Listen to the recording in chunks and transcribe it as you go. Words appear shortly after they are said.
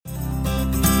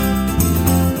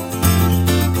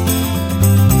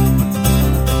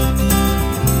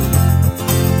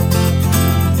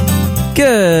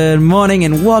Good morning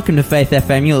and welcome to Faith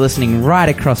FM. You're listening right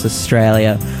across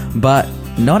Australia, but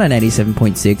not on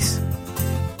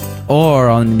 87.6 or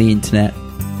on the internet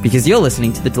because you're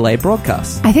listening to the delayed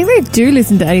broadcast. I think they do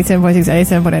listen to 87.6,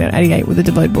 87.8 and 88 with the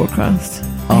delayed broadcast.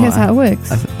 I think that's how it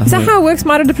works. Is that how it works,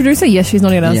 Marta, the producer? Yes, she's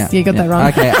nodding at us. Yeah, you got that wrong.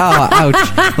 Okay. Oh, ouch.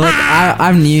 Look,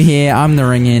 I'm new here. I'm the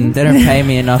ring-in. They don't pay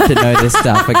me enough to know this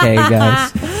stuff, okay,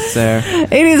 guys? So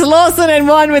it is Lawson and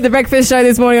One with the breakfast show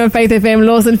this morning on Faith FM.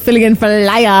 Lawson filling in for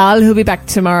Lyall, who'll be back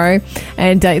tomorrow.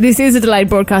 And this is a delayed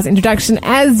broadcast introduction,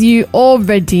 as you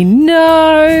already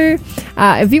know.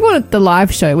 If you want the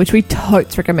live show, which we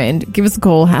totes recommend, give us a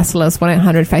call. Hassle us,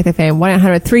 1-800-FAITH-FM,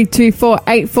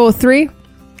 1-800-324-843.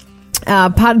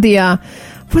 Part of the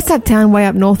what's that town way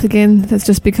up north again that's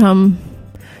just become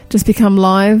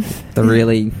live? The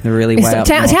really way up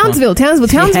north. Townsville. Townsville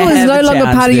is no longer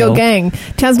part of your gang.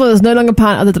 Townsville is no longer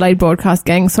part of the delayed broadcast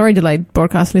gang. Sorry, delayed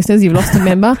broadcast listeners, you've lost a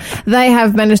member. They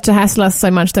have managed to hassle us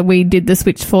so much that we did the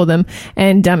switch for them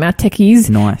and our techies.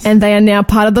 Nice. And they are now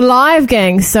part of the live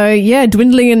gang. So yeah,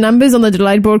 dwindling in numbers on the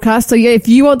delayed broadcast. So yeah, if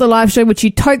you want the live show, which you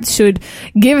totes should,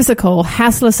 give us a call,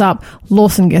 hassle us up.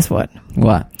 Lawson, guess what?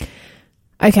 What?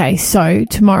 Okay, so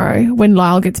tomorrow when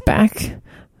Lyle gets back,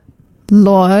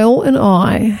 Lyle and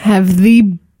I have the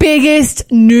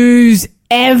biggest news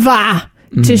ever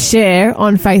to share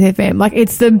on Faith FM. Like,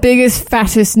 it's the biggest,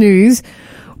 fattest news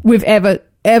we've ever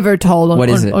told on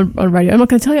radio. I'm not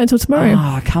going to tell you until tomorrow.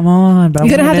 Oh, come on. But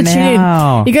You're going to have to tune in.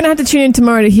 You're going to have to tune in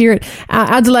tomorrow to hear it.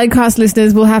 Our delayed cast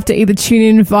listeners will have to either tune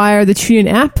in via the TuneIn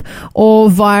app or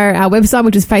via our website,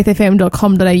 which is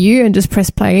faithfm.com.au, and just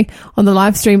press play on the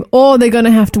live stream, or they're going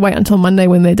to have to wait until Monday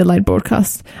when they're delayed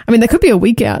broadcasts. I mean, they could be a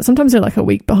week out. Sometimes they're like a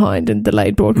week behind in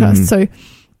delayed broadcasts. So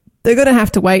they're going to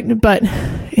have to wait, but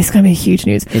it's going to be huge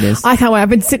news. It is. I can't wait. I've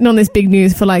been sitting on this big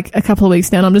news for like a couple of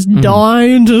weeks now, and I'm just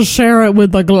dying to share it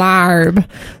with the globe.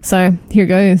 So here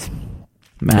goes.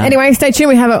 Man. Anyway, stay tuned.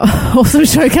 We have an awesome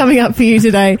show coming up for you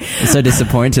today. I'm so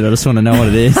disappointed. I just want to know what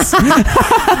it is.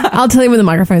 I'll tell you when the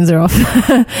microphones are off.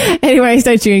 Anyway,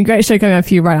 stay tuned. Great show coming up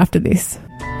for you right after this.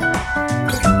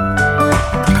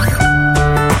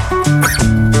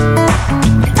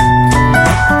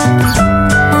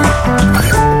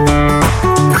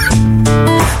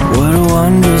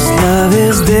 Love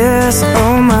is this,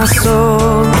 oh my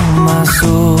soul, my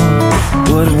soul.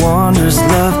 What wondrous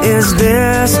love is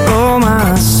this, oh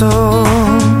my soul.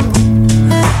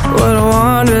 What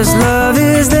wondrous love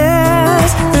is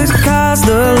this that caused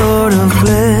the Lord of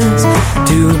bliss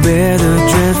to bear the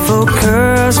dreadful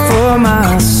curse for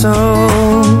my soul.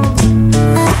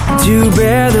 To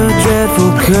bear the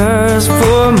dreadful curse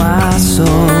for my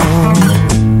soul.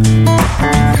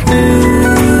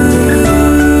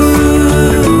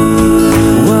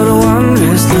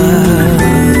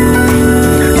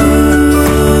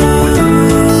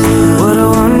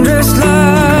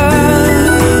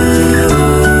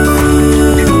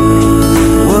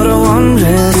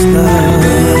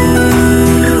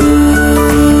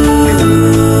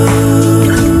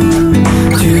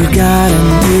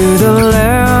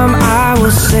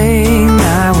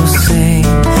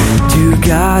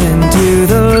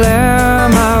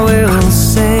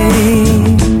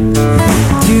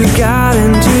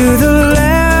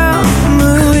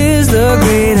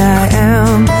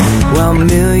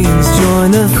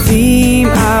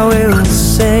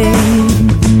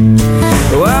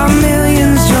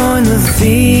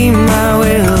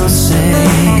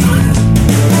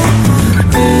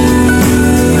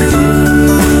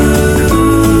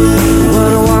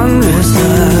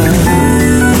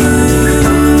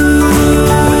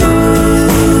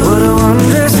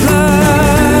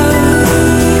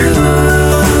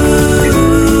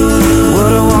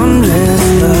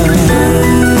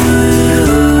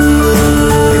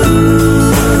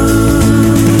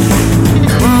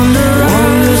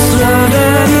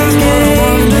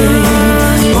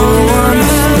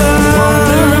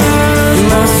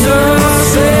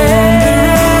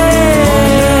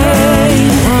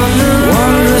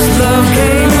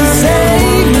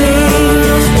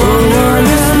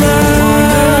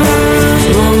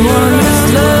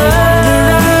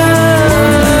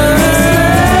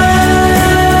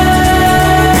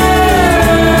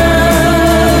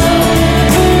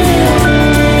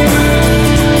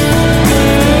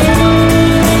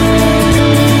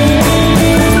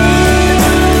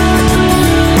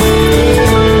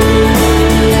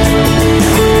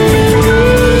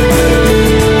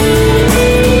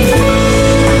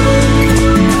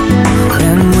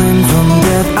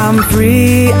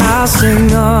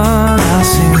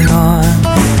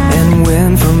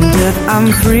 I'm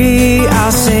free,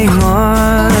 I'll sing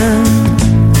on.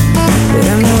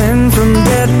 And when from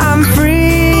death I'm free,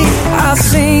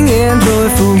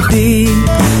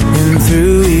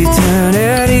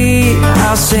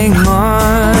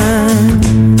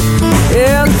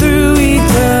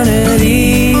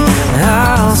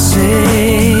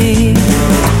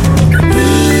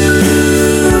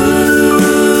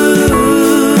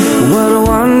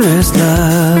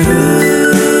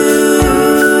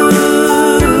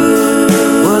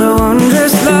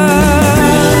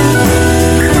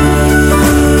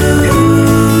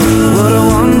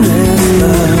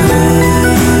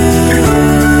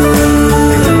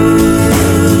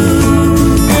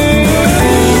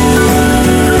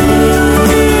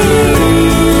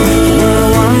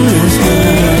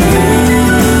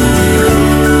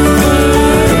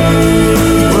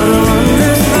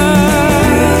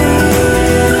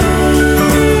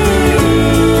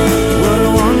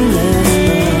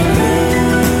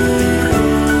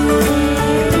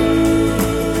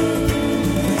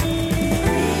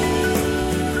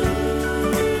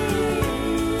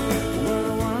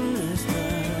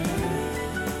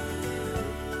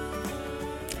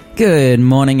 Good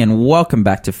morning and welcome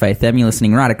back to Faith FM. You're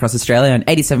listening right across Australia on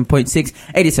 87.6,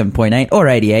 87.8 or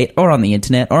 88 or on the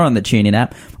internet or on the TuneIn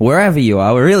app. Wherever you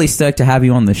are, we're really stoked to have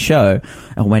you on the show.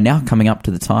 And we're now coming up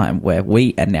to the time where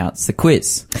we announce the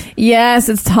quiz. Yes,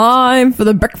 it's time for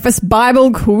the Breakfast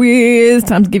Bible Quiz.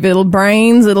 Time to give you a little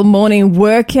brains, a little morning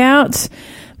workout.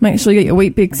 Make sure you get your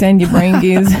Wheat Bix and your brain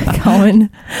gears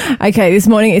going. Okay, this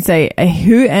morning it's a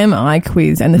Who Am I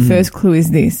quiz, and the first clue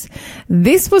is this.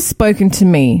 This was spoken to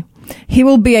me. He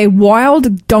will be a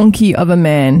wild donkey of a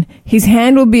man. His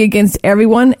hand will be against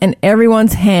everyone, and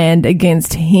everyone's hand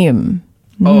against him.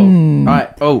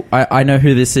 I know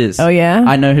who this is. Oh, yeah?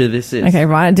 I know who this is. Okay,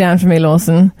 write it down for me,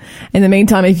 Lawson. In the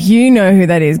meantime, if you know who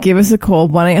that is, give us a call.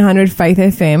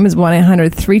 1-800-FAITH-FM is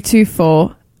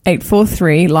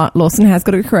 1-800-324-843. Lawson has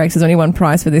got it correct. There's only one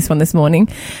prize for this one this morning.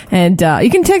 And you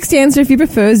can text the answer if you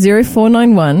prefer,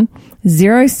 0491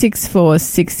 064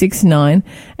 669.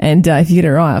 And if you get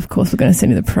it right, of course, we're going to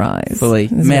send you the prize. Fully.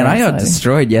 Man, I got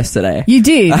destroyed yesterday. You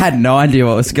did? I had no idea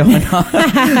what was going on.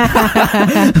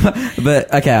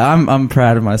 But, okay, I'm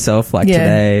proud of myself,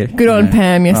 today. Good on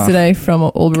Pam yesterday from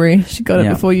Albury. She got it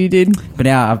before you did. But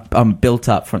now I'm built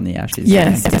up from the ashes.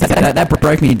 Yes. That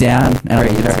broke me down. And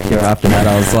after that,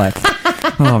 I was like,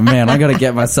 oh, man, I got to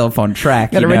get myself on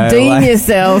track. Got to redeem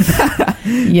yourself.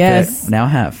 Yes. But now I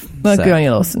have. Well, good on you,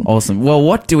 Lawson. Awesome. Well,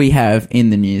 what do we have in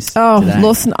the news today?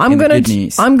 Lawson, I'm going to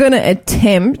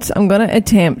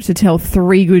attempt to tell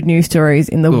 3 good news stories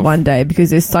in the one day,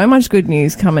 because there's so much good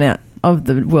news coming out of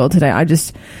the world today.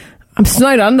 I'm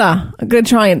snowed under. I'm going to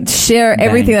try and share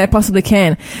everything that I possibly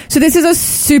can. So this is a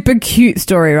super cute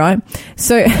story, right?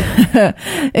 So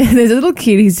there's a little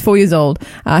kid. He's 4 years old.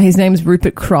 His name's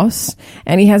Rupert Cross,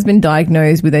 and he has been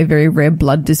diagnosed with a very rare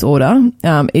blood disorder.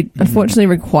 It unfortunately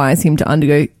requires him to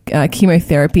undergo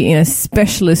chemotherapy in a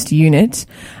specialist unit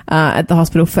at the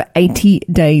hospital for 80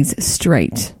 days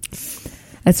straight.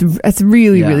 That's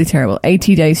really terrible.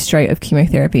 80 days straight of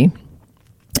chemotherapy.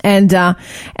 And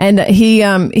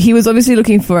he was obviously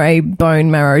looking for a bone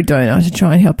marrow donor to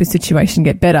try and help his situation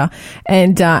get better.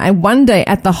 And one day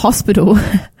at the hospital,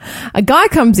 a guy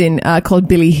comes in, called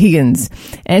Billy Higgins.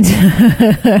 And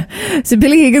so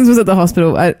Billy Higgins was at the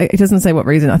hospital. It doesn't say what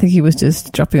reason. I think he was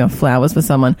just dropping off flowers for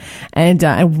someone. And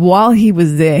while he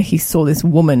was there, he saw this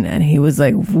woman and he was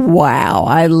like, wow,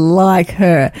 I like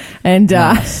her. And,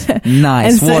 nice.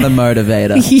 And so, what a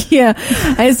motivator. Yeah.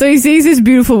 And so he sees this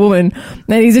beautiful woman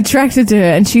and he's attracted to her,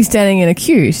 and she's standing in a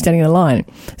queue. She's standing in a line.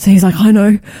 So he's like, I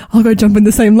know, I'll go jump in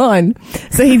the same line.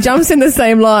 So he jumps in the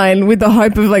same line with the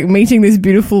hope of meeting this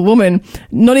beautiful woman,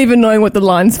 not even knowing what the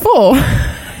line's for.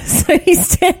 So he's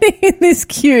standing in this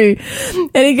queue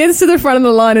and he gets to the front of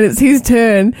the line and it's his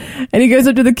turn, and he goes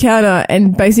up to the counter,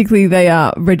 and basically they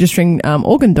are registering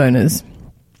organ donors.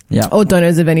 Yeah. Or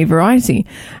donors of any variety.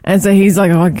 And so he's like,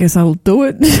 I guess I'll do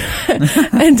it.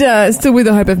 And still with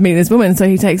the hope of meeting this woman. So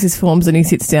he takes his forms and he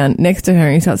sits down next to her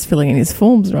and he starts filling in his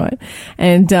forms, right?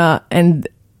 And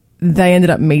they ended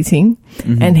up meeting,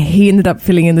 and he ended up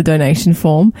filling in the donation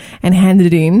form and handed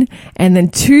it in. And then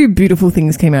 2 beautiful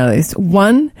things came out of this.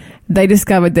 One, they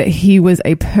discovered that he was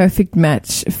a perfect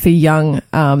match for young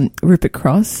Rupert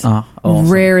Cross.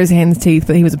 Awesome. Rare as hen's teeth,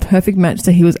 but he was a perfect match,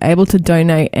 so he was able to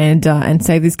donate and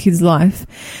save this kid's life.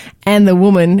 And the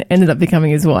woman ended up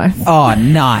becoming his wife. Oh,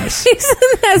 nice.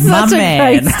 Isn't that such a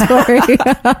great story?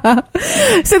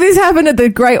 So this happened at the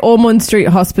Great Ormond Street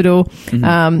Hospital,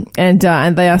 and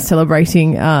they are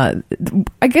celebrating, I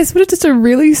guess, but it's just a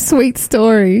really sweet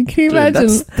story. Can you imagine?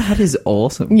 That is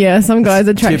awesome. Yeah, some guys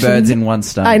are 2 birds in one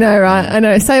stone. I know, right? I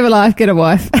know. Save a life, get a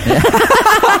wife.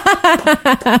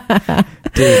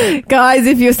 Dude. Guys,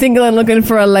 if you're single and looking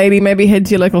for a lady, maybe head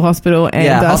to your local hospital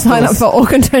and sign up for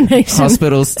organ donation.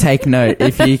 Hospitals, take note.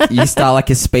 If you start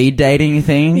a speed dating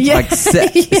thing,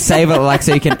 save it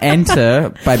so you can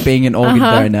enter by being an organ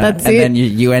donor, then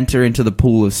you enter into the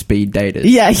pool of speed daters.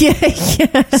 Yeah.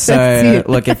 So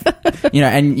look,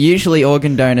 and usually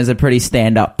organ donors are pretty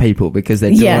stand-up people because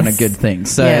they're doing a good thing.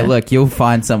 So look, you'll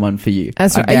find someone for you.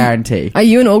 That's right. I guarantee. Are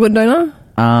you an organ donor?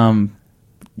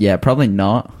 Yeah, probably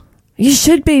not. You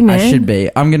should be, man. I should be.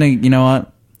 I'm gonna. You know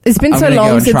what? It's been so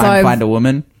long since try and find a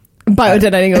woman.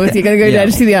 Bio-donating, obviously. You're going to go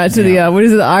down to the what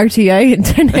is it, the RTA and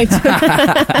donate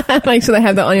to make sure they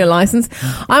have that on your license.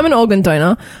 I'm an organ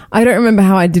donor. I don't remember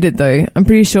how I did it, though. I'm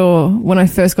pretty sure when I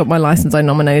first got my license, I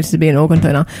nominated to be an organ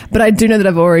donor. But I do know that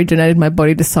I've already donated my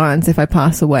body to science if I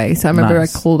pass away. So I remember I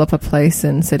called up a place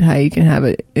and said, hey, you can have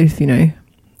it if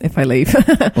I leave.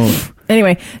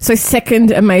 Anyway, so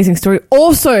second amazing story.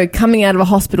 Also coming out of a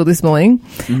hospital this morning.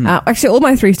 Actually, all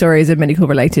my 3 stories are medical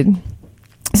related.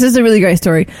 This is a really great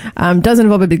story. Does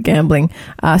involve a bit of gambling.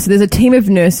 So there's a team of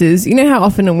nurses. You know how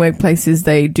often in workplaces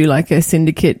they do like a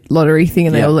syndicate lottery thing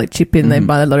and they all like chip in, they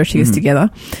buy the lottery tickets together.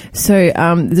 So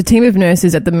there's a team of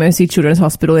nurses at the Mercy Children's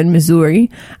Hospital in Missouri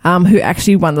who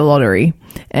actually won the lottery.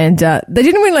 And they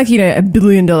didn't win like, $1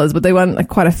 billion, but they won like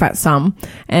quite a fat sum.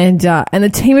 And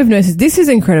the team of nurses, this is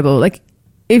incredible. Like,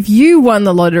 if you won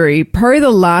the lottery, probably the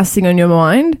last thing on your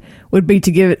mind would be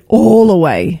to give it all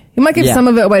away. You might give some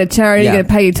of it away to charity, you're going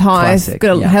to pay your tithes,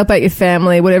 got to help out your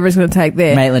family, whatever it's going to take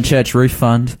there. Maitland Church Roof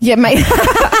Fund. Yeah, mate.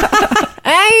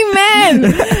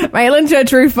 Amen. Maitland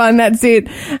Church Roof Fund, that's it.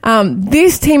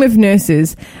 This team of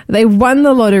nurses, they won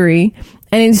the lottery,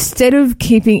 and instead of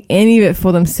keeping any of it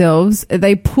for themselves,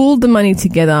 they pulled the money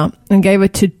together and gave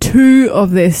it to two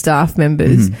of their staff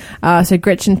members. So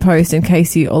Gretchen Post and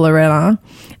Casey Olorella.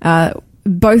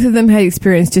 Both of them had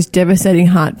experienced just devastating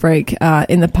heartbreak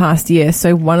in the past year.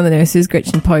 So one of the nurses,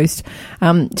 Gretchen Post,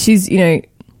 she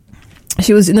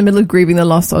was in the middle of grieving the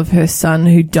loss of her son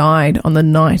who died on the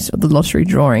night of the lottery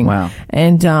drawing. Wow.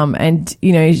 And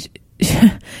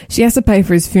she has to pay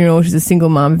for his funeral. She's a single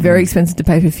mum, very expensive to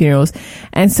pay for funerals.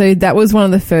 And so that was one of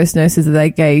the first nurses that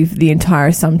they gave the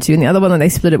entire sum to. And the other one that they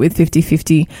split it with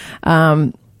 50-50,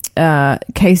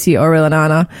 Casey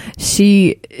Orellana,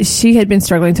 she had been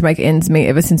struggling to make ends meet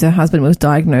ever since her husband was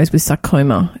diagnosed with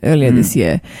sarcoma earlier this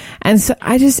year. And so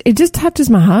it just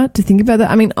touches my heart to think about that.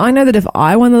 I mean, I know that if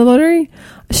I won the lottery,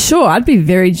 sure, I'd be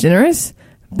very generous,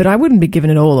 but I wouldn't be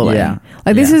giving it all away. Yeah.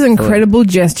 Like, this is an incredible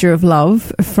gesture of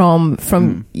love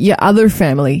from your other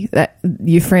family,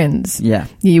 your friends,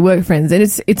 your work friends. And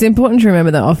it's important to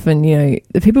remember that often, the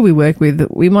people we work with,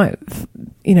 we might,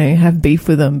 have beef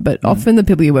with them, but often the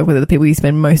people you work with are the people you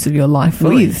spend most of your life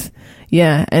with.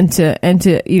 Yeah. And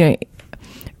to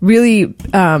really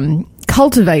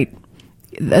cultivate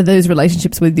those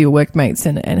relationships with your workmates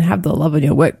and have the love in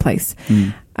your workplace.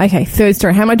 Okay, third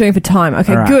story. How am I doing for time?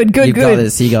 Okay, right. Good. You got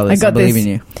this. I believe in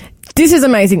you. This is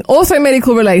amazing. Also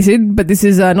medical related, but this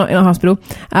is not in a hospital.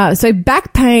 So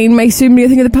back pain may soon be a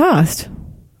thing of the past.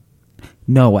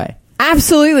 No way.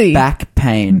 Absolutely. Back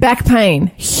pain.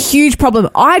 Huge problem.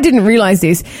 I didn't realize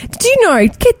this. Did you know,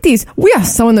 get this, we are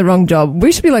so in the wrong job.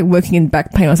 We should be like working in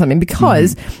back pain or something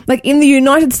because like in the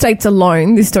United States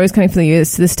alone, this story is coming from the US,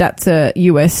 so the stats are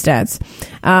US stats.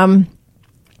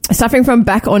 Suffering from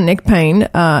back or neck pain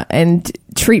and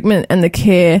treatment and the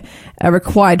care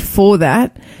required for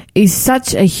that is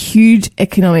such a huge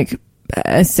economic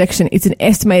section. It's an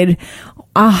estimated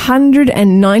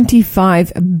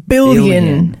 $195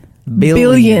 billion.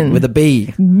 Billion. With a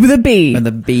B. With a B. With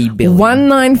a B billion.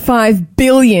 195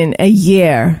 billion a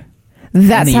year.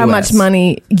 That's how much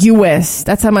money, US,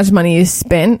 that's how much money is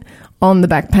spent on the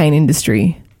back pain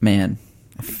industry. Man.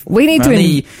 We need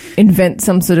to invent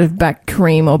some sort of back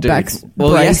cream or back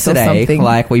brace or something.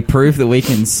 Like, we proved that we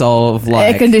can solve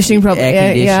like air conditioning problems,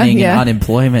 and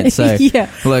unemployment. So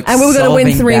look, and we were going to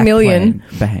win 3 million.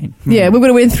 Yeah, we're going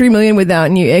to win 3 million with our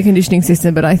new air conditioning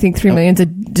system, but I think 3 million's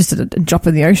just a drop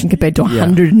in the ocean compared to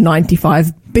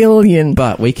 195 billion.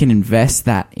 But we can invest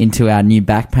that into our new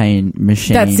back pain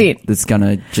machine. That's it. That's going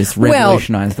to just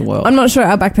revolutionize the world. I'm not sure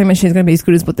our back pain machine is going to be as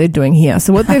good as what they're doing here.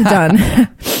 So what they've done,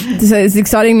 so it's an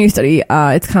exciting new study.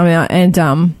 It's coming out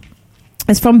and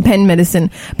it's from Penn Medicine,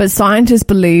 but scientists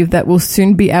believe that we'll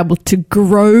soon be able to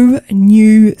grow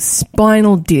new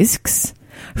spinal discs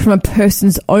from a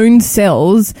person's own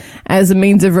cells as a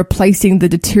means of replacing the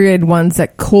deteriorated ones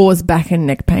that cause back and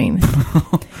neck pain.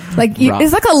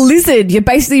 It's like a lizard. You're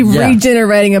basically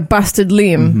regenerating a busted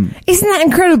limb. Isn't that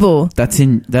incredible?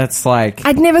 That's like,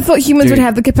 I'd never thought humans would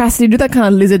have the capacity to do that kind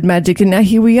of lizard magic, and now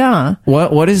here we are.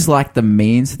 What is like the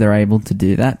means they're able to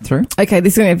do that through? Okay,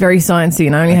 this is going to get very sciencey,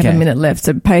 and I only have a minute left,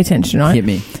 so pay attention, right? Hit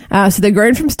me. So they're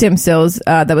grown from stem cells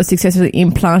that were successfully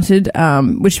implanted,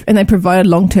 and they provided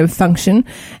long-term function,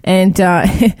 and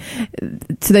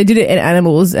so they did it in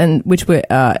animals, and which were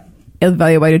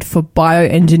evaluated for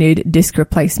bioengineered disc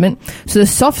replacement. So the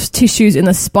soft tissues in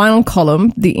the spinal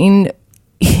column, the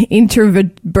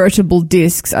intervertebral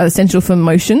discs, are essential for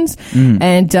motions.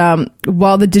 And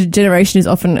while the degeneration is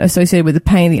often associated with the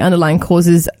pain, the underlying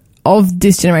causes of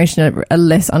disc degeneration are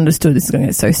less understood. This is going to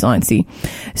get so sciencey.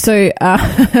 So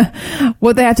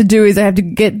what they have to do is they have to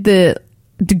get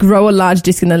to grow a large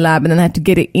disc in the lab, and then they have to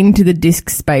get it into the disc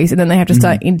space, and then they have to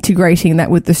start integrating that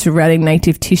with the surrounding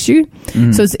native tissue.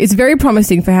 So it's very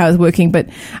promising for how it's working, but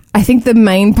I think the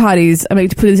main part is, to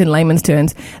put this in layman's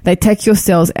terms, they take your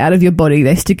cells out of your body,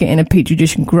 they stick it in a petri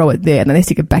dish and grow it there, and then they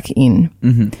stick it back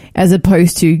in, as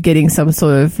opposed to getting some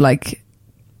sort of like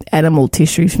animal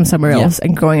tissues from somewhere else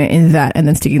and growing it in that and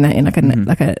then sticking that in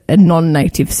like a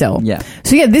non-native cell. Yeah.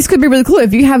 So yeah, this could be really cool.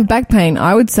 If you have back pain,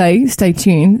 I would say stay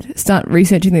tuned. Start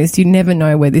researching this. You never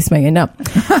know where this may end up.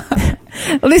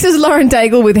 Well, this is Lauren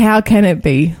Daigle with How Can It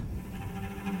Be?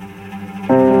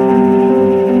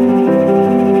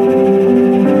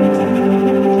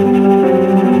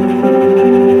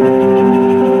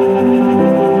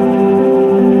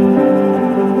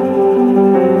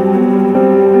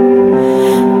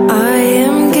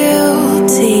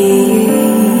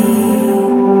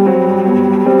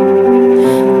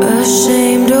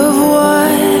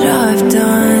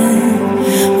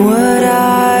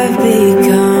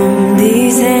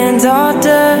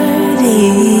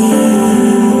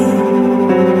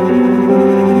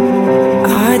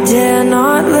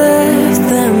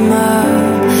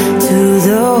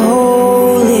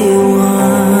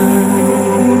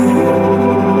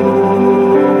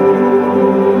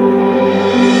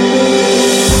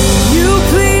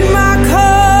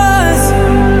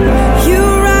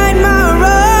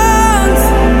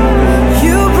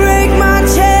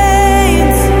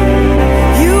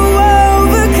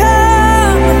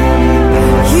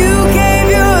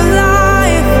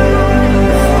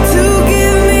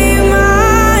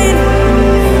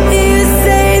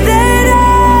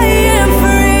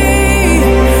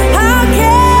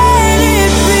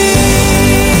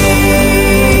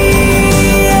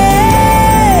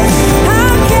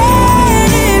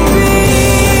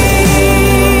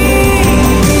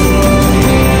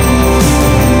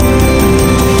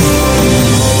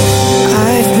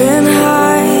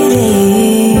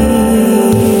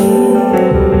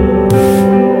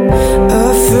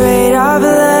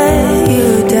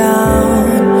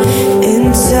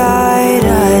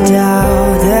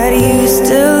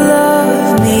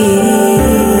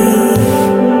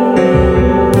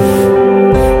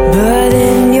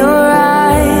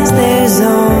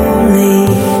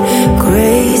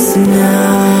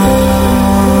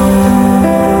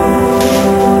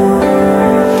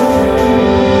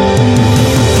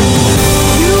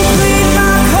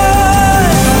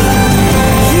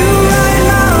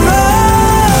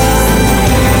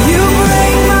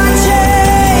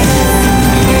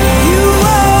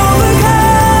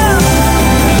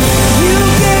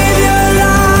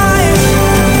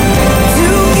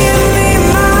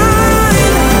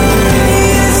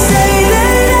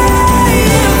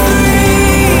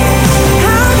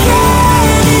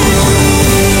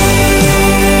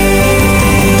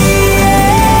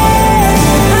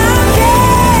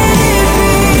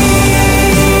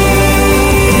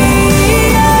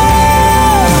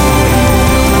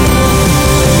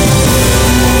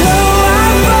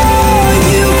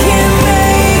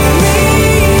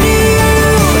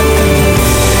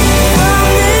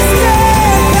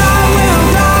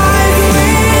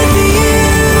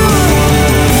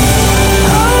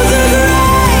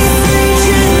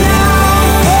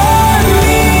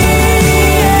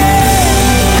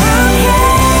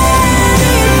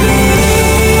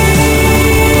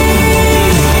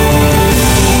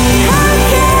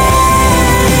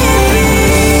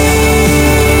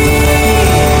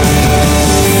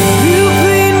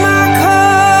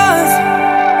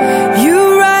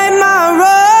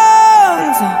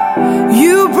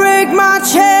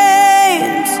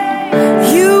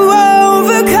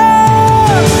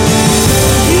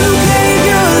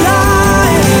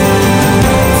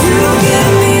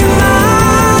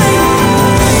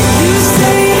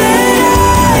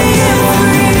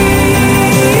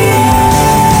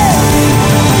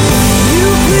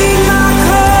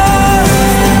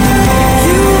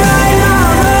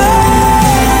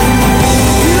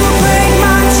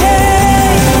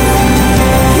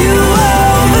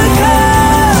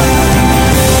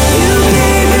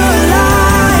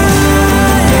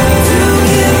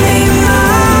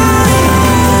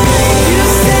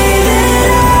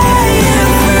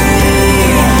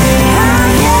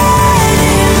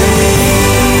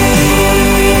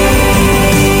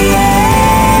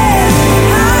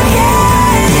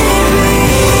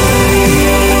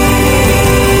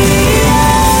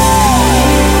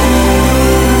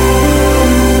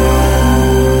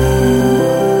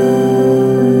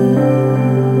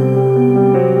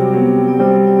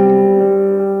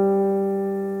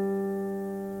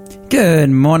 Good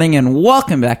morning and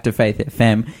welcome back to Faith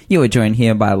FM. You are joined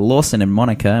here by Lawson and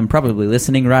Monica and probably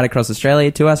listening right across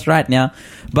Australia to us right now.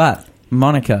 But,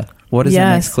 Monica, what is the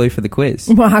next clue for the quiz?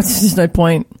 Well, there's no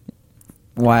point.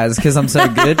 Why? Is it because I'm so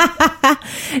good?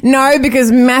 No,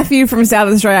 because Matthew from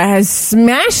South Australia has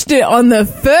smashed it on the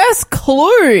first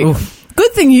clue. Oof.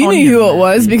 Good thing you knew who it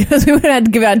was, because we would have had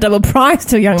to give out double price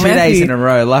to young 2 Matthew. days in a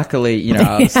row. Luckily,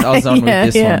 I was on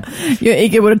with this one. Your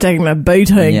ego would have taken a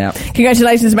beating. Yeah.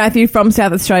 Congratulations, Matthew, from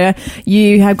South Australia.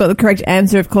 You have got the correct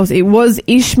answer. Of course, it was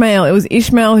Ishmael. It was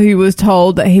Ishmael who was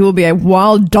told that he will be a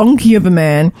wild donkey of a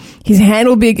man. His hand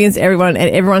will be against everyone, and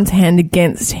everyone's hand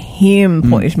against him.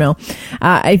 Poor Ishmael.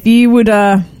 If you would...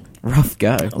 rough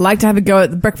go. like to have a go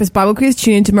at the Breakfast Bible Quiz,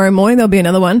 tune in tomorrow morning. There'll be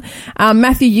another one.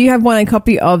 Matthew, you have won a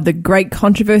copy of The Great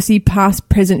Controversy, Past,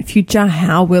 Present, Future.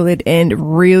 How Will It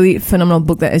End? Really phenomenal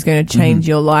book that is going to change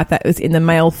your life. That is in the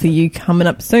mail for you coming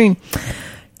up soon.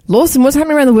 Lawson, what's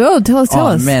happening around the world? Tell us.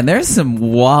 Oh, man, there's some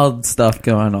wild stuff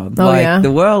going on.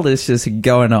 The world is just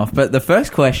going off. But the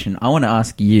first question I want to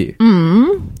ask you,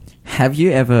 have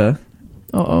you ever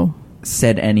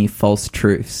said any false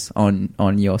truths on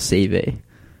your CV?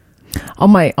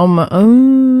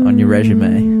 On your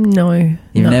resume? No.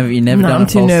 You've never done I'm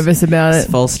too nervous about it.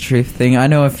 False truth thing. I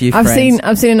know a few friends.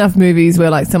 I've seen enough movies where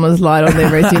like someone's lied on their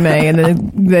resume and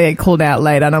then they get called out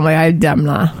later, and I'm like, I damn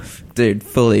nah. Dude,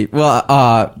 fully. Well,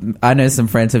 I know some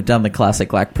friends have done the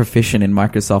classic, like, proficient in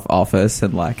Microsoft Office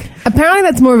and like... Apparently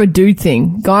that's more of a dude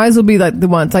thing. Guys will be like the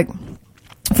ones, like...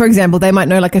 For example, they might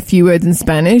know like a few words in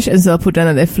Spanish, and so they'll put down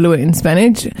that they're fluent in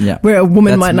Spanish. Yeah. Where a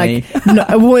woman That's might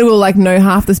a woman will like know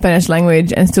half the Spanish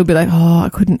language and still be like,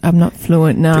 I'm not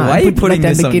fluent. No. Dude, why are you putting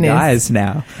this on guys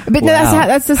now? But no,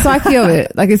 that's the psyche of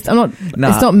it. Like it's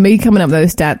not me coming up with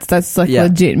those stats. That's like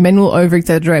legit. Men will over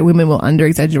exaggerate, women will under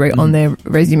exaggerate on their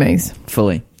resumes.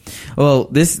 Fully. Well,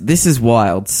 this is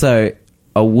wild. So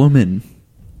a woman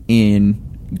in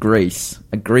Greece,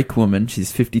 a Greek woman, she's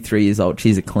 53 years old,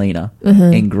 she's a cleaner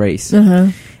in Greece,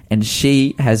 and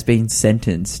she has been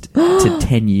sentenced to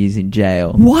 10 years in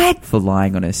jail. What? For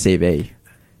lying on her CV.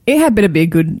 It had better be a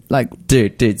good, like...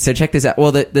 Dude, so check this out.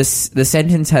 Well, the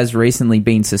sentence has recently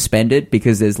been suspended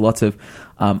because there's lots of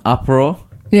uproar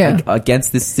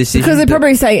against this decision. Because they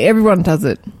probably say everyone does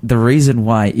it. The reason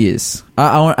why is...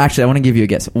 I want to give you a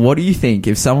guess. What do you think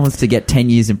if someone was to get 10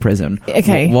 years in prison?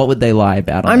 Okay. What would they lie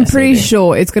about on I'm their pretty CV?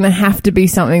 sure it's going to have to be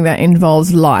something that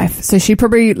involves life. So she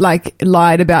probably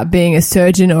lied about being a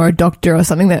surgeon or a doctor or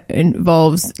something that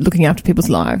involves looking after people's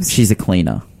lives. She's a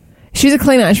cleaner. She's a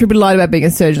cleaner and she probably lied about being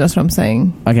a surgeon. That's what I'm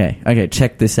saying. Okay,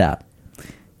 check this out.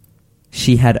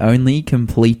 She had only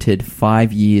completed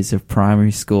 5 years of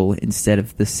primary school instead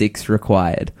of the 6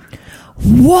 required.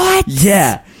 What?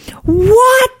 Yeah.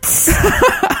 What? So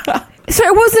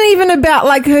it wasn't even about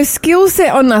like her skill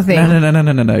set or nothing.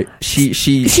 No.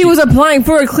 She was applying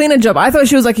for a cleaner job. I thought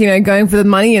she was like, going for the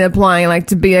money and applying like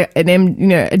to be a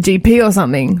GP or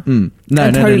something. No,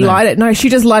 lied it. No, she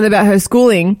just lied about her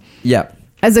schooling. Yeah.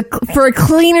 For a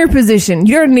cleaner position.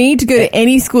 You don't need to go to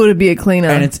any school to be a cleaner.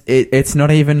 And it's not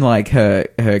even like her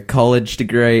college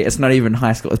degree. It's not even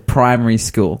high school. It's primary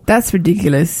school. That's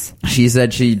ridiculous. She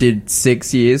said she did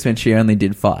 6 years when she only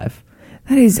did 5.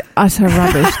 That is utter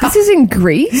rubbish. This is in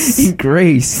Greece? In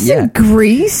Greece, in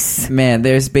Greece? Man,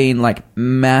 there's been like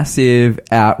massive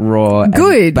outroar and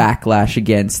backlash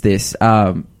against this.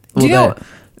 Do you know...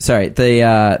 Sorry,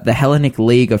 the Hellenic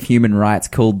League of Human Rights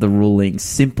called the ruling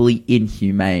simply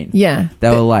inhumane. Yeah. They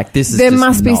were like, this is There just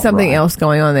must be not something right. else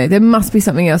going on there. There must be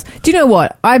something else. Do you know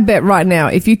what? I bet right now,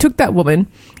 if you took that woman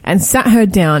and sat her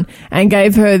down and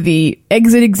gave her the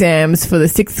exit exams for the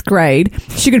 6th grade,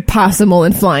 she could pass them all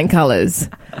in flying colours.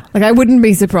 Like, I wouldn't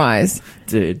be surprised.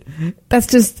 Dude. That's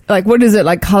just, like, what is it?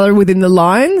 Like, colour within the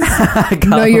lines?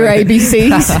 Know your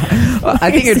ABCs?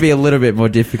 I think it'd be a little bit more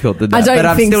difficult than that. But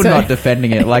I'm still not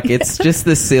defending it. Like, it's just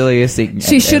the silliest thing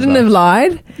She shouldn't have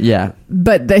lied. Yeah.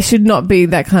 But there should not be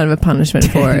that kind of a punishment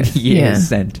for it. 10 years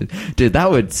sentence. Dude, that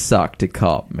would suck to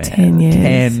cop, man. 10 years.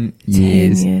 10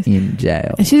 years in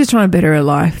jail. And she's just trying to better her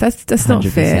life. That's not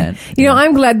fair. You know,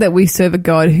 I'm glad that we serve a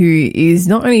God who is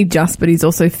not only just, but he's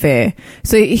also fair.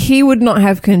 So he would not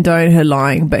have condoned her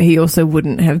lying, but he also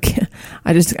wouldn't have...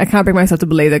 I can't bring myself to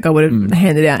believe that God would have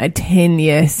handed out a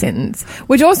 10-year sentence,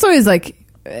 which also is like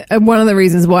one of the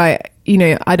reasons why,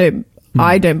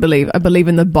 I believe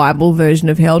in the Bible version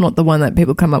of hell, not the one that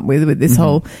people come up with this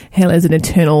whole hell as an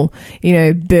eternal,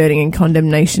 burning and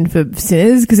condemnation for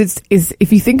sinners. Because it's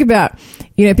if you think about,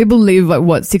 people live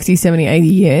like 60, 70, 80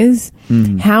 years.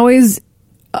 How is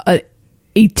an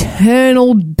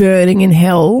eternal burning in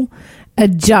hell a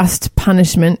just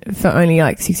punishment for only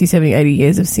like 60, 70, 80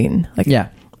 years of sin? Like, yeah.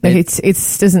 Like it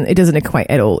doesn't equate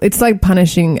at all. It's like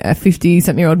punishing a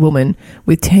 50-something-year-old woman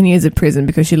with 10 years of prison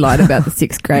because she lied about the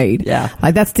 6th grade. Yeah,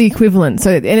 like that's the equivalent.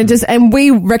 So and we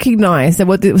recognise that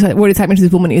what is happening to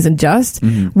this woman isn't just.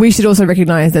 We should also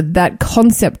recognise that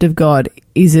concept of God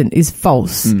is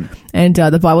false. And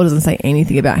the Bible doesn't say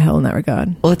anything about hell in that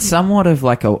regard. Well, it's somewhat of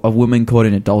like a woman caught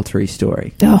in adultery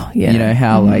story. Oh, yeah. You know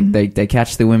how like they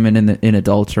catch the women in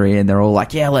adultery and they're all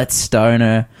like, yeah, let's stone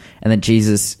her. And then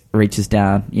Jesus reaches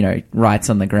down, you know, writes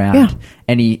on the ground.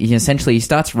 And he essentially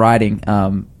starts writing,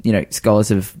 you know, scholars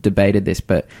have debated this,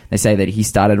 but they say that he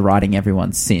started writing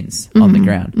everyone's sins on the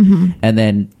ground. And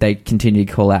then they continue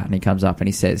to call out and he comes up and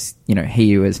he says, you know,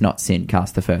 he who has not sinned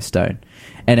cast the first stone.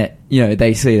 And it, you know,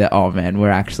 they see that, oh man,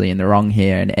 we're actually in the wrong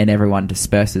here, and everyone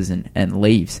disperses and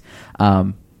leaves.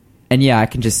 And yeah, I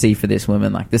can just see for this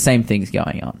woman, like the same thing's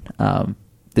going on.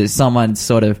 There's someone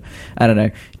sort of, I don't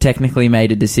know, technically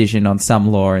made a decision on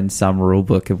some law in some rule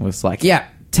book and was like, yeah,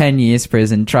 10 years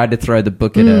prison, tried to throw the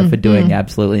book at her for doing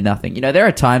absolutely nothing. You know, there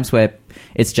are times where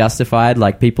it's justified,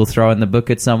 like people throwing the book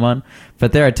at someone,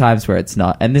 but there are times where it's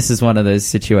not. And this is one of those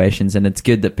situations, and it's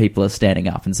good that people are standing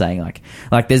up and saying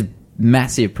like there's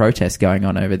massive protests going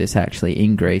on over this actually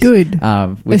in Greece. Good.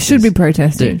 There should be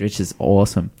protesting. Dude, which is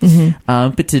awesome.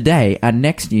 But today, our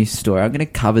next news story, I'm going to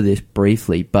cover this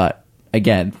briefly, but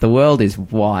again, the world is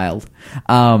wild.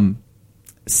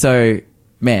 So,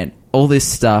 man, all this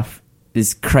stuff,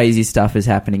 this crazy stuff is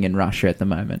happening in Russia at the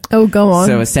moment. Oh, go on.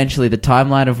 So essentially the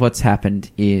timeline of what's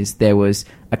happened is there was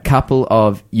a couple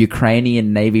of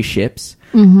Ukrainian Navy ships.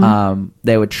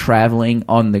 They were traveling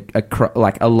on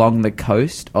along the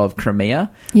coast of Crimea,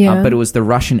 but it was the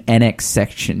Russian annex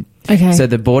section. Okay. So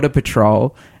the border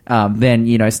patrol then,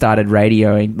 you know, started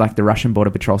radioing, like the Russian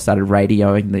border patrol started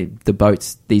radioing the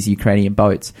boats, these Ukrainian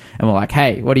boats, and were like,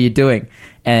 hey, what are you doing?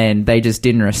 And they just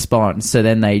didn't respond. So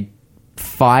then they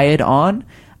fired on,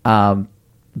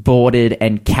 boarded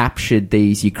and captured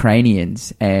these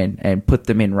Ukrainians and put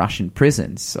them in Russian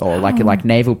prisons or like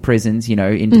naval prisons, you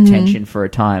know, in detention for a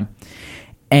time.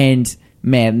 And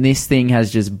man, this thing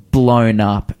has just blown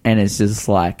up and it's just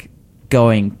like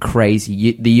going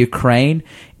crazy. The Ukraine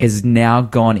is now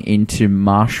gone into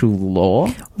martial law.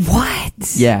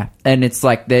 What? Yeah. And it's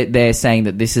like they're saying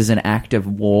that this is an act of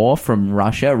war from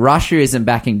Russia. Russia isn't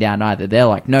backing down either. They're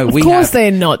like, no, of course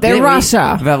they're not. They're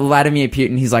Russia. Vladimir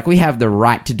Putin, he's like, we have the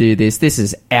right to do this. This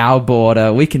is our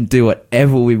border. We can do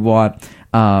whatever we want.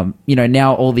 You know,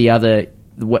 now all the other,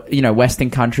 you know, Western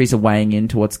countries are weighing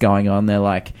into what's going on. They're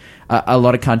like, a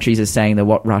lot of countries are saying that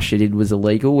what Russia did was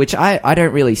illegal, which I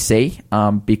don't really see,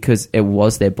 because it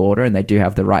was their border and they do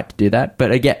have the right to do that.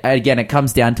 But again, it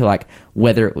comes down to like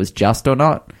whether it was just or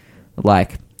not.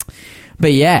 Like,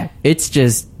 but yeah, it's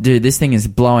just, dude, this thing is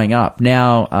blowing up.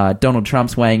 Now, Donald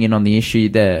Trump's weighing in on the issue.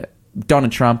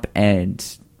 Donald Trump and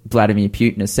Vladimir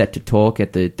Putin are set to talk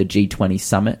at the G20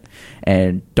 summit,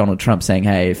 and Donald Trump saying,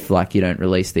 hey, if like you don't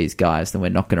release these guys, then we're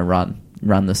not going to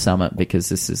run the summit because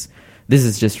this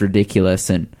is just ridiculous.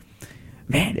 And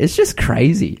man, it's just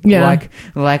crazy. Yeah.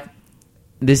 Like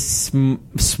this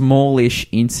smallish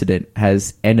incident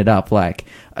has ended up like,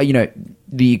 you know,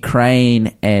 the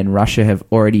Ukraine and Russia have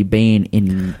already been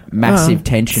in massive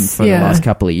tension for the last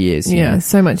couple of years. Yeah, you know?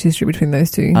 So much history between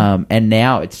those two. And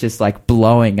now it's just like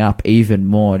blowing up even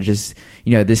more. Just,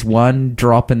 you know, this one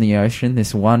drop in the ocean,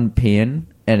 this one pin,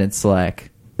 and it's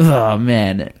like, oh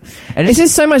man. And it's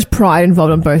just so much pride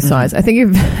involved on both sides. I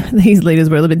think if these leaders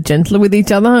were a little bit gentler with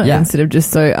each other instead of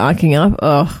just so arcing up,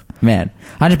 man,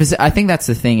 100%. I think that's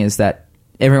the thing, is that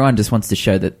everyone just wants to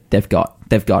show that they've got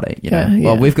it, you know.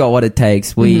 Well, we've got what it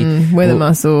takes. We're the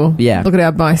muscle. Yeah. Look at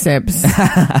our biceps.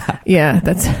 Yeah,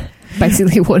 that's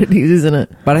basically what it is, isn't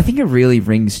it? But I think it really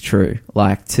rings true,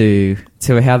 like to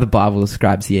how the Bible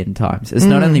describes the end times. It's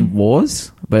not only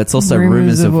wars, but it's also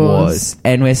rumors of wars.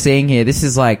 And we're seeing here, this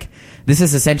is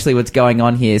essentially what's going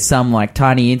on here. Some like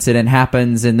tiny incident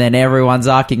happens and then everyone's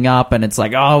arcing up and it's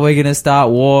like, oh, we're going to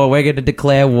start war. We're going to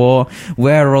declare war.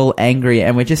 We're all angry.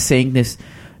 And we're just seeing this,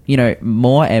 you know,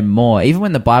 more and more. Even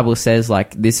when the Bible says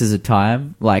like this is a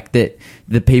time like that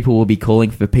the people will be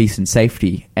calling for peace and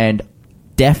safety. And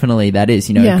definitely that is,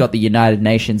 you know, you've got the United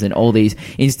Nations and all these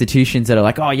institutions that are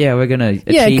like, oh yeah, we're going to achieve world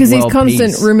peace. Yeah, because these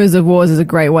constant rumors of wars is a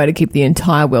great way to keep the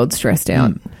entire world stressed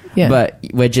out. Yeah. But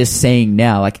we're just seeing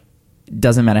now, like,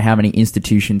 doesn't matter how many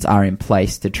institutions are in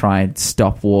place to try and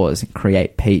stop wars and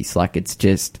create peace. Like, it's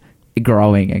just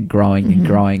growing and growing and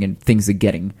growing, and things are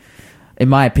getting, in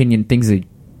my opinion, things are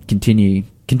continuing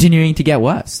to get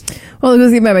worse. Well, the good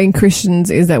thing about being Christians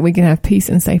is that we can have peace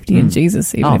and safety in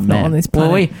Jesus, even if not on this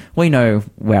planet. Well, we know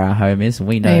where our home is.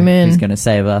 We know who's going to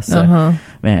save us. So,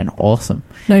 man, awesome.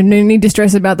 No need to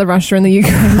stress about the Russia and the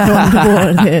Ukraine.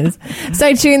 What it is.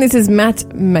 Stay tuned. This is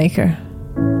Matt Maker.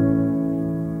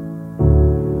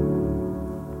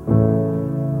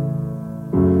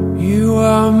 You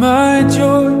are my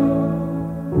joy,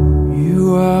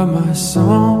 you are my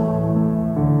song.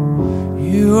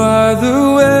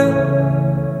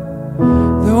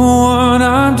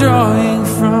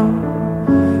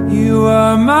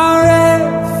 my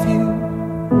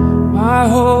refuge, my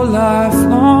whole life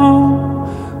long.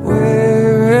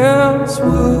 Where else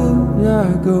would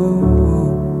I go?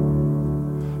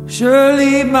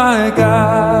 Surely my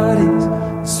God is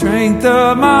the strength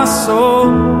of my soul.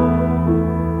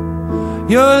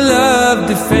 Your love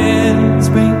defends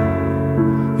me.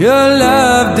 Your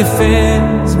love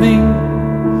defends me.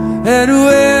 And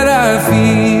when I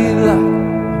feel like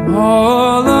I'm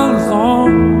all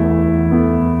alone,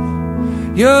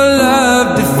 your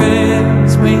love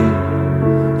defends me.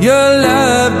 Your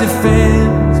love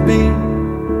defends me.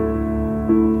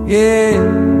 Yeah.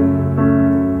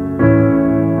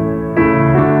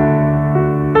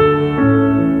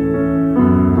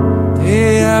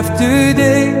 Day after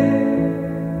day,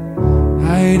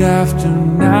 night after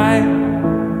night,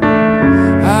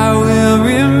 I will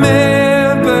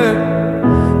remember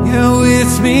you're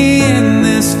with me in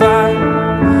this fight.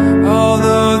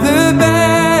 Although the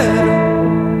battle,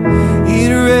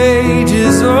 it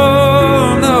rages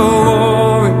on, the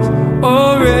war is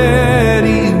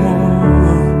already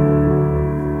won.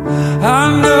 I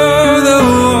know the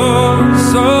war's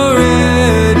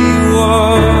already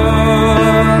won.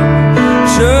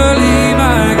 Surely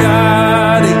my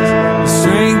God is the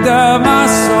strength of my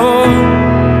soul.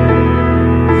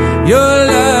 Your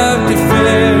love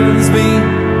defends me.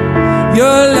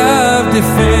 Your love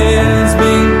defends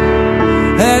me.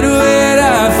 And when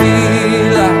I feel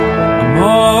like I'm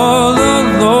all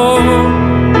alone,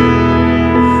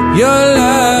 your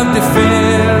love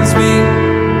defends me.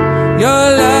 Your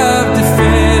love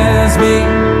defends me.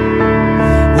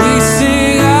 We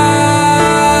sing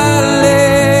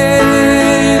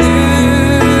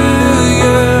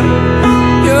hallelujah.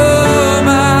 You're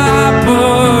my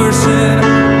portion,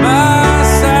 my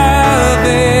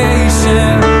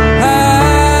salvation.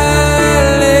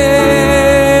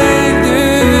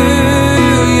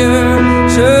 Hallelujah.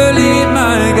 Surely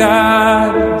my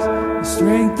God is the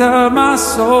strength of my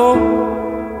soul.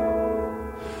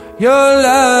 Your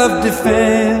love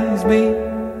defends me.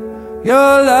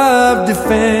 Your love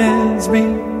defends me.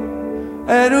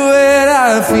 And when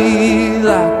I feel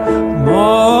like I'm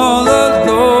all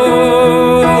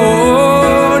alone,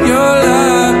 your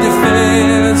love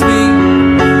defends me.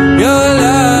 Your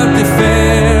love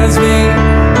defends me.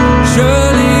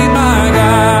 Surely my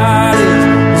God is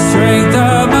the strength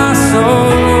of my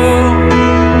soul.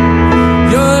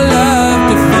 Your love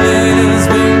defends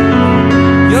me.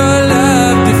 Your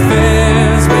love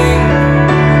defends me.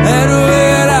 And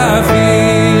when I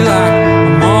feel like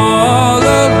I'm all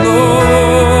alone,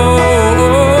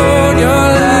 your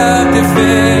love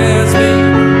defends me.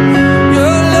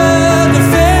 Your love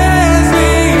defends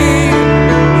me.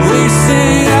 We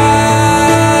sing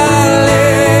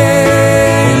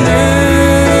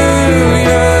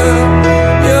hallelujah.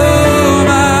 You're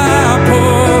my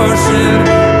portion,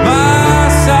 my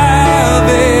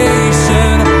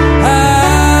salvation.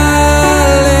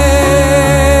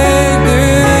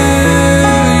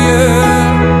 Hallelujah.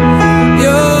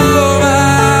 You're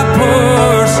my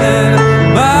portion,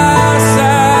 my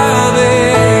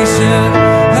salvation.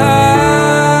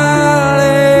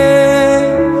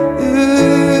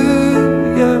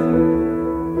 Hallelujah.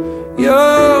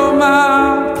 You're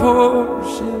my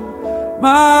portion,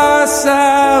 my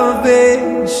salvation.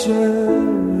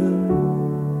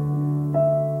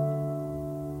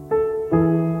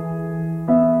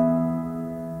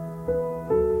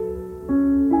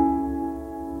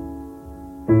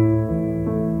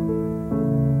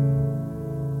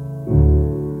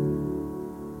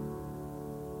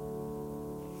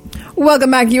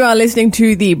 Welcome back. You are listening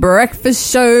to The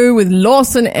Breakfast Show with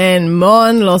Lawson and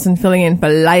Mon. Lawson filling in for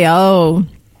Lyle.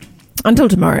 Until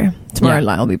tomorrow. Tomorrow, Yeah.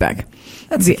 Lyle will be back.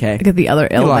 That's okay. Get the other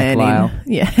L like man Lyle.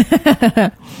 in. Yeah.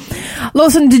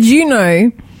 Lawson, did you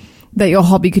know that your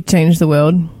hobby could change the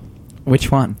world?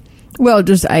 Which one? Well,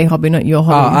 just a hobby, not your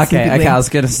hobby. Oh, okay. specifically. I was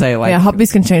going to say, like... Yeah,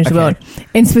 hobbies can change the Okay. world.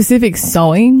 In specific,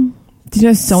 sewing. Did you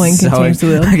know sewing can change the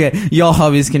world? Okay, your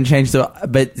hobbies can change the world,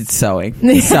 but it's sewing.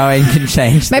 Sewing can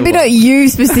change the Maybe world. not you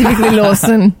specifically,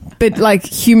 Lawson, but like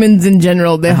humans in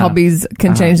general, their hobbies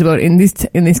can change the world. In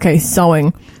this case,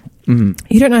 sewing. Mhm.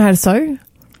 You don't know how to sew?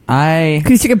 Could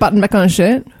you stick a button back on a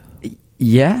shirt?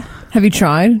 Yeah. Have you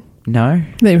tried? No.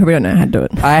 Then you probably don't know how to do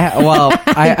it.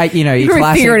 I you know, You your probably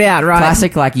classic, figure it out, right?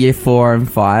 classic like year 4 and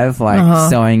 5, like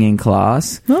sewing in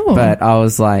class. Oh. But I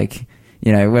was like,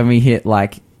 you know, when we hit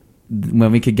like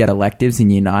when we could get electives in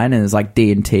year 9, and it was like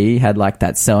D&T had like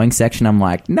that sewing section. I'm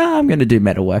like, no, I'm going to do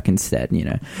metalwork instead, you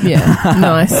know. Yeah,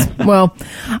 nice. Well,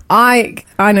 I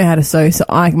know how to sew, so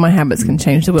my habits can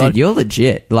change the world. Dude, you're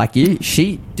legit. Like you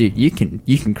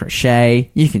can crochet,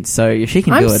 you can sew, she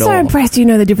can do it all. I'm so impressed you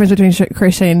know the difference between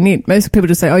crochet and knit. Most people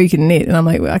just say, oh, you can knit, and I'm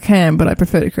like, well, I can, but I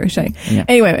prefer to crochet. Yeah.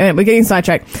 Anyway, we're getting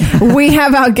sidetracked. We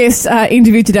have our guest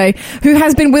interview today, who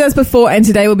has been with us before, and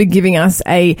today will be giving us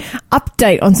a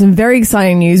update on some very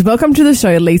exciting news. Welcome to the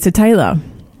show, Lisa Taylor.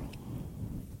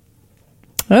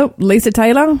 Oh, Lisa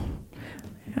Taylor?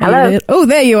 Hello. Oh,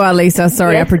 there you are, Lisa.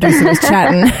 Sorry, Yes. Our producer was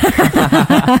chatting.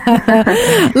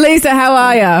 Lisa, how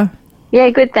are you? Yeah,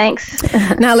 good, thanks.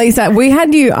 Now, Lisa, we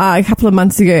had you a couple of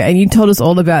months ago, and you told us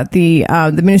all about the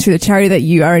ministry, the charity that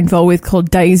you are involved with called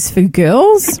Days for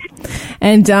Girls.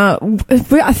 And I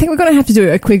think we're going to have to do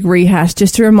a quick rehash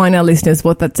just to remind our listeners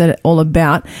what that's all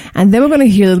about. And then we're going to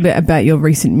hear a little bit about your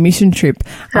recent mission trip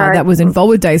that was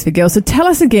involved with Days for Girls. So tell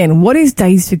us again, what is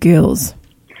Days for Girls?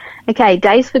 Okay,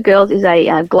 Days for Girls is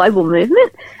a global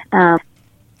movement.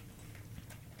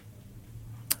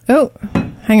 Oh,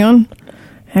 hang on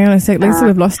a sec, Lisa.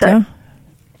 We've lost you.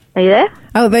 Are you there?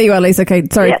 Oh, there you are, Lisa. Okay,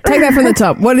 sorry. Yep. Take that from the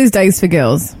top. What is Days for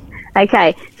Girls?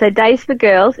 Okay, so Days for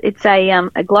Girls, it's a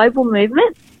global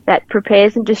movement that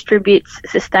prepares and distributes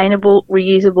sustainable,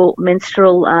 reusable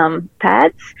menstrual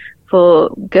pads for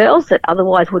girls that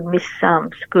otherwise would miss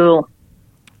school.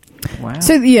 Wow.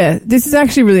 So, yeah, this is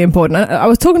actually really important. I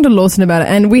was talking to Lawson about it,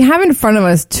 and we have in front of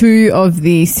us 2 of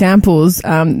the samples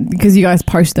because you guys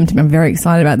posted them to me. I'm very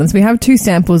excited about them. So we have 2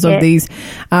 samples of these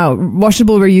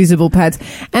washable, reusable pads.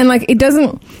 And, like, it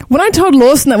doesn't... When I told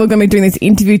Lawson that we're going to be doing this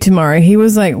interview tomorrow, he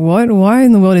was like, what? Why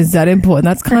in the world is that important?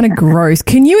 That's kind of gross.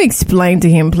 Can you explain to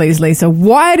him, please, Lisa,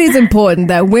 why it is important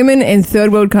that women in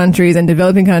third world countries and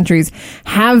developing countries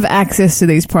have access to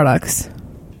these products?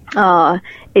 Oh,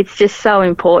 it's just so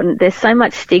important. There's so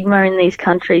much stigma in these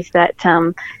countries that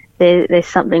there's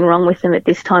something wrong with them at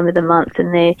this time of the month,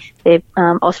 and they're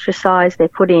ostracised, they're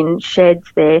put in sheds,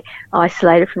 they're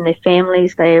isolated from their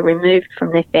families, they're removed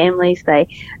from their families, they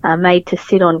are made to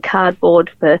sit on cardboard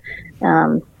for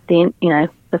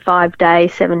for 5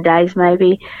 days, 7 days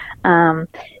maybe.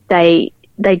 They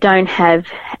don't have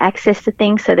access to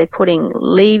things, so they're putting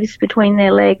leaves between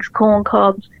their legs, corn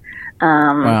cobs.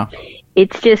 Wow.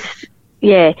 It's just,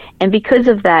 and because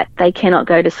of that, they cannot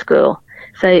go to school.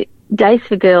 So Days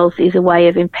for Girls is a way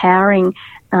of empowering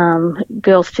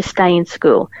girls to stay in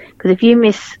school. Because if you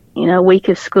miss, a week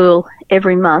of school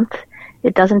every month,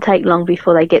 it doesn't take long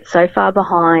before they get so far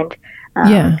behind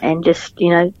and just,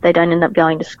 they don't end up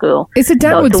going to school. It's a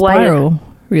downward spiral,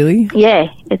 really. Yeah,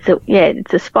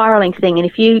 it's a spiraling thing. And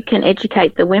if you can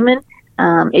educate the women,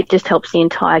 it just helps the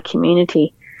entire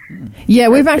community. Yeah,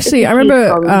 we've actually, I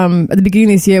remember at the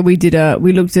beginning of this year we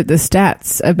looked at the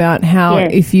stats about how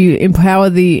if you empower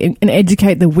and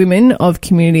educate the women of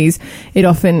communities, it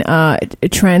often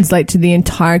translates to the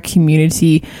entire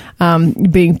community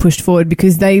being pushed forward,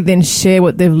 because they then share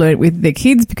what they've learned with their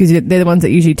kids, because they're the ones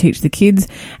that usually teach the kids,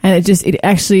 and it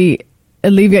actually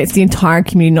alleviates the entire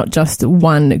community, not just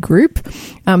one group.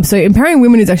 So empowering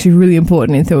women is actually really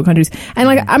important in third world countries. And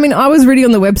I was reading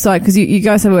on the website, because you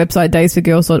guys have a website,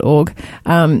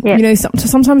 daysforgirls.org.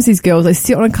 Sometimes these girls, they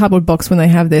sit on a cardboard box when they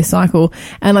have their cycle,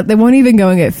 and they won't even go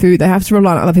and get food. They have to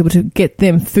rely on other people to get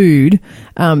them food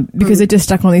because they're just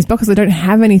stuck on these boxes. They don't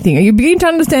have anything. Are you beginning to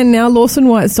understand now, Lawson,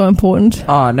 why it's so important?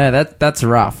 Oh, no, that's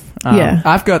rough.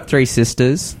 I've got 3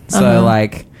 sisters, so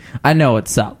I know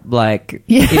what's up,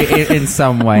 in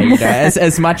some way.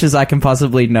 As much as I can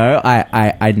possibly know,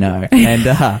 I know. And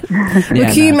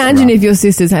can you imagine if your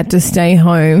sisters had to stay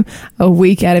home a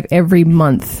week out of every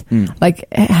month?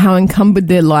 How encumbered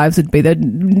their lives would be.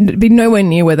 They'd be nowhere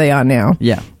near where they are now.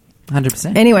 Yeah.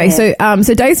 100%. Anyway, so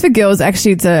Days for Girls,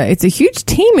 actually, it's a huge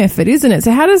team effort, isn't it?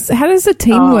 So how does the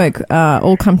teamwork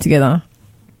all come together?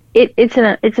 It's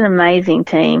an amazing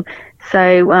team.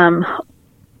 So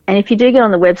and if you do get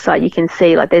on the website, you can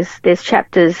see there's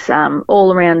chapters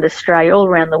all around Australia, all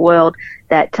around the world,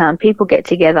 that people get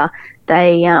together.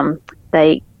 They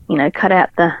cut out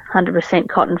the 100%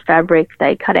 cotton fabric.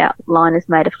 They cut out liners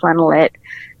made of flannelette.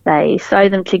 They sew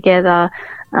them together.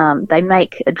 They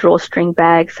make a drawstring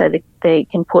bag so that they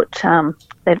can put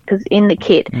because in the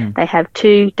kit they have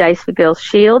 2 Days for Girls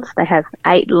shields. They have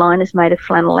 8 liners made of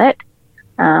flannelette,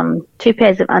 2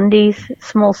 pairs of undies,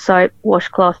 small soap,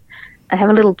 washcloth. They have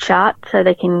a little chart so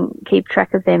they can keep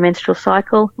track of their menstrual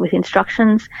cycle with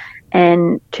instructions,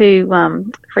 and 2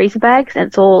 freezer bags, and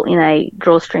it's all in a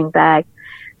drawstring bag.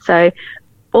 So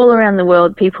all around the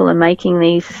world, people are making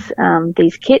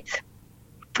these kits,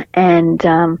 and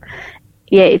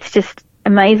it's just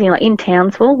amazing. Like in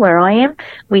Townsville, where I am,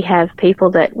 we have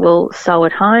people that will sew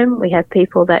at home. We have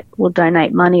people that will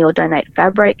donate money or donate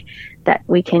fabric that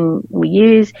we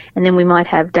use. And then we might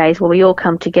have days where we all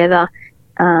come together,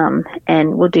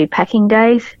 and we'll do packing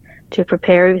days to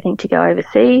prepare everything to go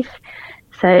overseas.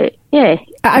 So, yeah,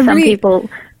 I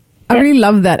really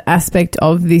love that aspect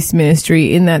of this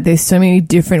ministry, in that there's so many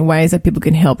different ways that people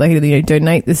can help. They can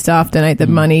donate the stuff, donate the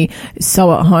money,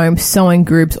 sew at home, sewing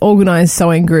groups, organize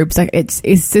sewing groups. Like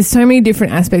there's so many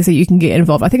different aspects that you can get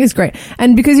involved. I think it's great.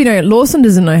 And because, Lawson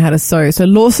doesn't know how to sew, so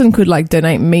Lawson could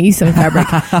donate me some fabric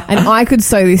and I could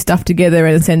sew this stuff together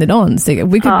and send it on. So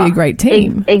we could be a great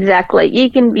team. Exactly.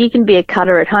 You can be a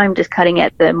cutter at home, just cutting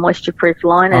out the moisture-proof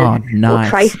liners or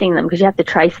tracing them, because you have to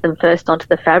trace them first onto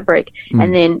the fabric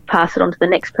and then pass it on to the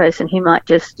next person who might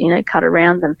just, cut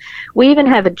around them. We even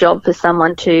have a job for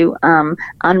someone to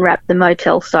unwrap the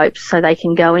motel soaps so they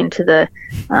can go into the,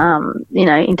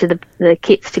 into the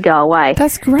kits to go away.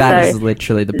 That's great. That is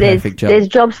literally the perfect job. There's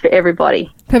jobs for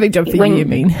everybody. Perfect job for you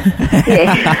mean.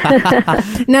 Yeah.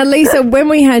 Now, Lisa, when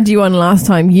we had you on last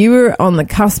time, you were on the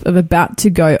cusp of about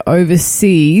to go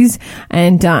overseas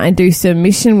and do some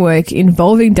mission work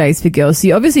involving Days for Girls. So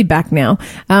you're obviously back now.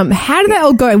 How did that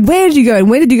all go? And where did you go? And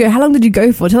where did you go? How long did you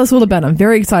go for? Tell us all about it. I'm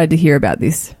very excited to hear about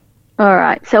this. All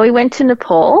right. So we went to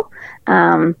Nepal.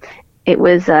 It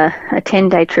was a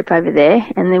 10-day trip over there,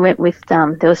 and they went with,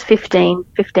 there was 15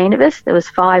 of us. There was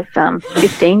 5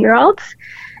 15-year-olds.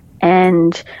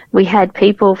 And we had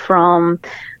people from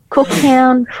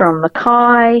Cooktown, from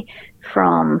Mackay,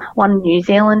 from one New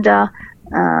Zealander,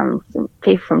 some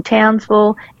people from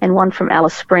Townsville, and one from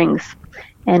Alice Springs.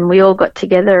 And we all got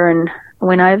together and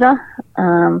went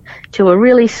over to a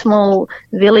really small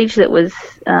village that was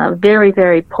very,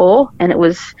 very poor, and it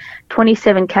was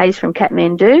 27 k's from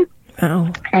Kathmandu.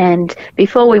 Oh. And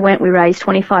before we went, we raised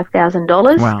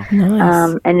 $25,000. Wow.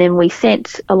 Nice. And then we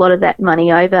sent a lot of that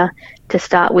money over to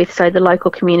start with, so the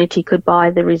local community could buy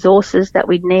the resources that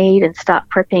we'd need and start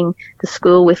prepping the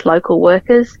school with local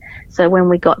workers. So when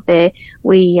we got there,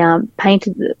 we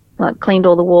cleaned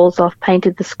all the walls off,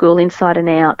 painted the school inside and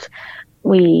out.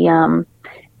 We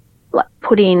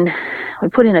put in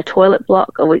a toilet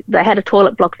block. They had a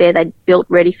toilet block there they built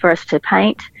ready for us to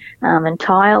paint and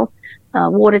tile.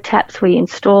 Water taps we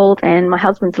installed, and my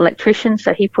husband's an electrician,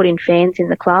 so he put in fans in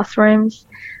the classrooms.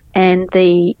 And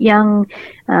the young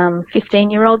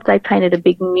 15-year-olds, they painted a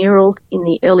big mural in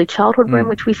the early childhood room,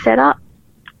 which we set up.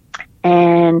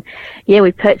 And,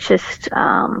 we purchased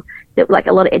like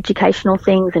a lot of educational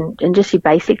things and just your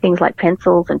basic things like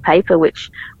pencils and paper, which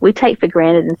we take for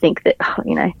granted and think that,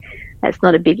 that's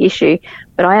not a big issue.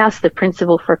 But I asked the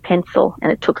principal for a pencil,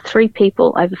 and it took 3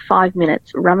 people over 5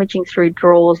 minutes rummaging through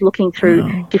drawers, looking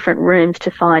through different rooms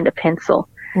to find a pencil,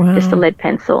 just a lead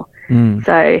pencil.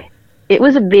 So it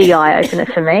was a big eye-opener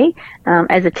for me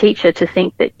as a teacher to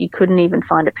think that you couldn't even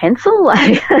find a pencil.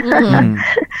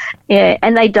 Yeah,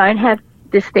 and they don't have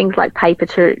just things like paper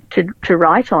to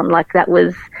write on. Like it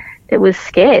was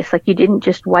scarce. Like you didn't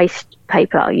just waste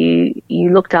paper. You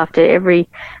looked after every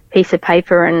piece of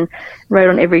paper and wrote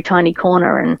on every tiny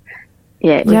corner, and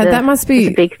that must be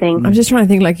a big thing. I'm just trying to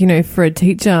think, for a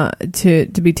teacher to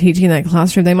be teaching in that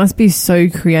classroom, they must be so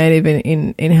creative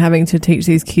in having to teach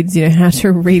these kids, how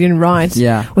to read and write.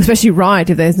 Yeah. Well, especially write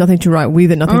if there's nothing to write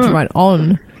with and nothing to write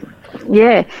on.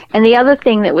 Yeah, and the other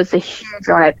thing that was a huge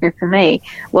eye-opener for me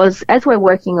was, as we're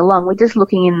working along, we're just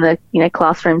looking in the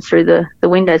classrooms through the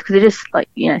windows, because they're just like,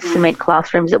 cement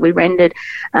classrooms that we rendered,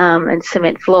 and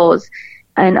cement floors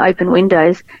and open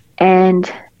windows,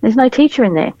 and there's no teacher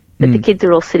in there, but the kids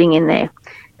are all sitting in there,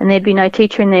 and there'd be no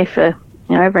teacher in there for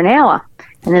over an hour,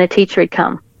 and then a teacher would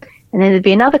come, and then there'd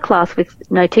be another class with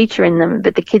no teacher in them,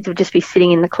 but the kids would just be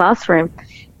sitting in the classroom.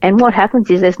 And what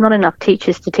happens is there's not enough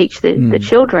teachers to teach the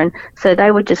children, so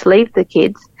they would just leave the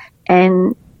kids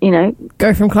and,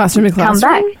 go from classroom to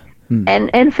classroom. Come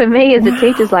back. And for me as a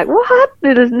teacher, it's like, what?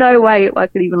 There's no way I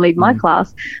could even leave my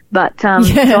class. But so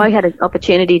I had an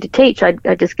opportunity to teach.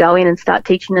 I'd just go in and start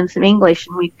teaching them some English,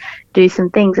 and we'd do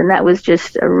some things, and that was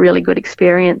just a really good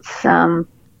experience. So,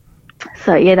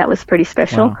 that was pretty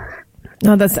special. Wow.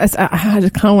 No, I just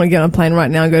kind of want to get on a plane right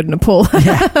now and go to Nepal and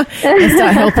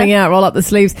start helping out, roll up the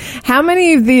sleeves. How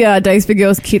many of the Days for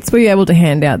Girls kits were you able to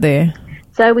hand out there?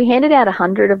 So we handed out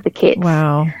 100 of the kits.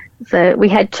 Wow. So we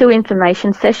had 2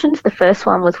 information sessions. The first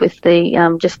one was with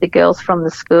the just the girls from the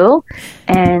school,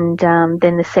 and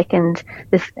then the second,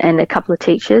 and a couple of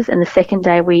teachers. And the second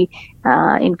day we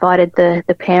invited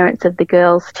the parents of the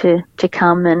girls to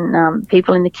come, and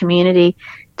people in the community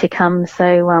to come.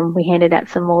 So we handed out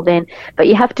some more then. But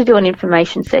you have to do an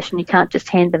information session. You can't just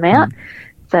hand them out.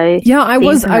 So yeah, I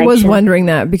was wondering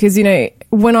that because, you know,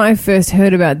 when I first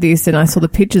heard about this and I saw the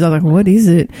pictures, I was like, what is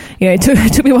it? You know, it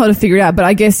took me a while to figure it out. But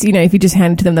I guess, you know, if you just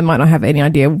hand it to them, they might not have any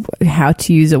idea how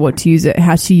to use it, what to use it,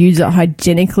 how to use it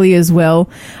hygienically as well.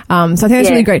 So I think that's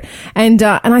really great. And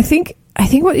I think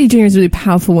what you're doing is really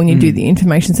powerful when you do the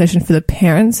information session for the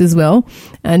parents as well.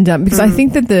 And because I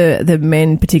think that the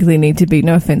men particularly need to be,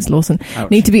 no offense, Lawson,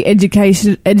 need to be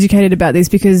educated about this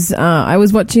because I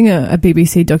was watching a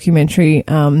BBC documentary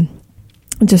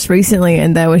just recently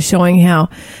and they were showing how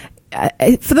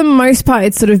for the most part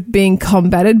it's sort of being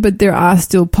combated, but there are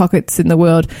still pockets in the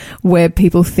world where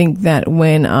people think that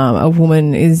when a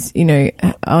woman is, you know,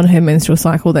 on her menstrual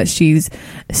cycle that she's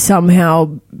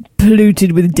somehow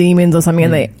polluted with demons or something,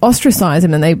 and they ostracize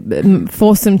them and they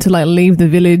force them to like leave the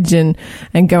village and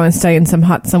go and stay in some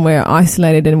hut somewhere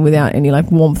isolated and without any like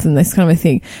warmth and this kind of a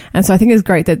thing. And so I think it's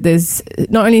great that there's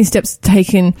not only steps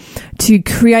taken to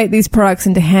create these products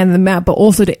and to hand them out, but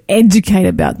also to educate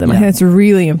about them. I think that's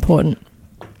really important.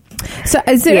 So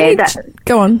is there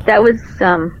go on. That was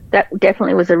that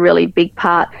definitely was a really big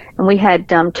part, and we had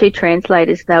 2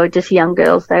 translators. They were just young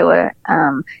girls. They were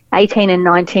 18 and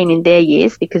 19 in their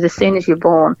years, because as soon as you're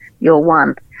born, you're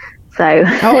one. So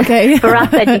for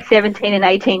us, they'd be 17 and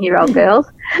 18-year-old girls.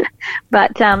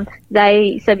 But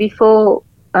so before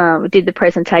we did the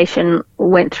presentation,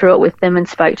 went through it with them and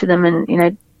spoke to them, and, you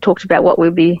know, talked about what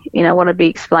I'd be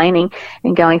explaining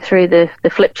and going through the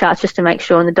flip charts just to make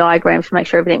sure, and the diagrams to make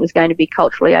sure everything was going to be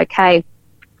culturally okay.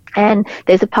 And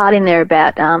there's a part in there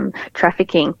about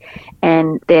trafficking,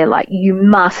 and they're like, you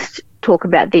must talk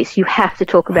about this. You have to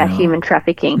talk about human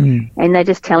trafficking. And they're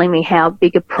just telling me how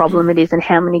big a problem it is and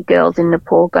how many girls in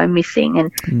Nepal go missing,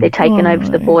 and they're taken over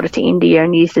to the border to India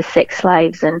and used as sex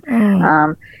slaves. And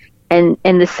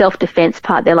the self-defense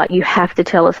part, they're like, you have to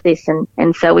tell us this.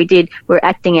 And so we did. We're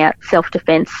acting out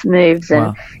self-defense moves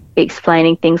and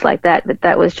explaining things like that.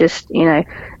 That was just, you know,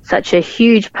 such a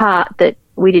huge part that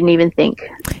we didn't even think.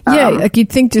 Like you'd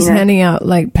think just handing out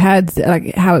like pads,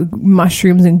 like how it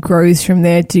mushrooms and grows from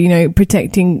there to, you know,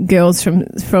 protecting girls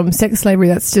from sex slavery.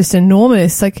 That's just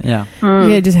enormous. Like,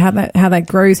 just how that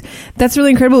grows. That's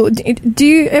really incredible. Do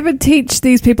you ever teach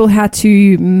these people how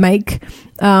to make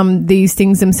these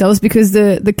things themselves? Because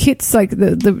the kits, like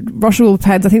the washable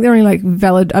pads, I think they're only like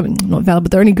valid, not valid,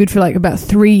 but they're only good for like about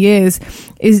 3 years.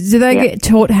 Do they get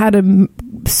taught how to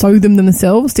sew them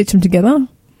themselves, stitch them together?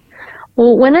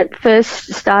 Well, when it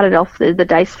first started off, the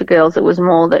Days for Girls, it was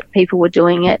more that people were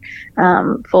doing it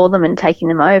for them and taking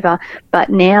them over. But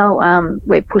now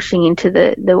we're pushing into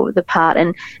the part,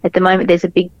 and at the moment there's a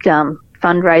big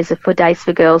fundraiser for Days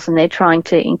for Girls, and they're trying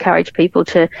to encourage people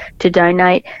to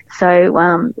donate,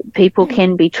 so people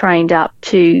can be trained up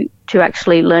to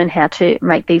actually learn how to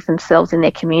make these themselves in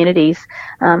their communities,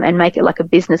 and make it like a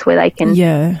business where they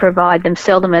can provide them,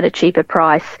 sell them at a cheaper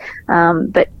price,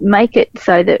 but make it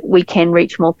so that we can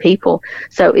reach more people.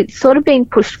 So it's sort of being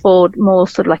pushed forward more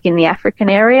sort of like in the African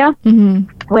area,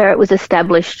 where it was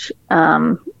established,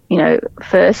 you know,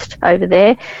 first over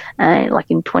there, like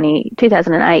in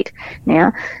 2008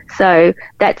 now. So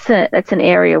that's an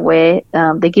area where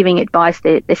they're giving advice.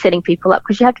 They're setting people up,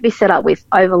 because you have to be set up with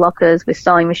overlockers, with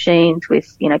sewing machines,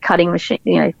 with, you know, cutting machine,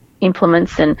 you know,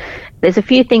 implements, and there's a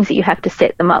few things that you have to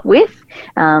set them up with.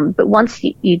 But once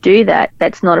you do that,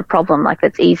 that's not a problem. Like,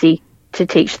 that's easy to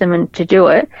teach them and to do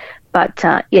it. But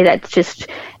that's just,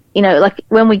 you know, like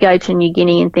when we go to New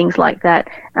Guinea and things like that,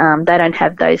 they don't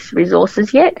have those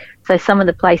resources yet. So some of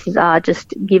the places are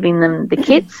just giving them the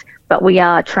kits, but we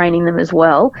are training them as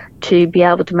well to be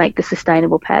able to make the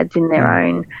sustainable pads in their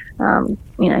own,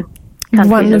 you know,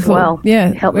 countries as well.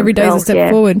 Yeah, every day is a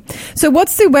step forward. So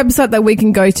what's the website that we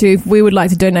can go to if we would like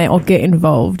to donate or get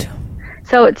involved?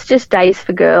 So it's just Days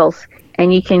for Girls.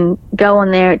 And you can go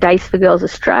on there at Days for Girls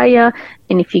Australia,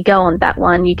 and if you go on that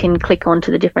one, you can click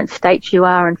onto the different states you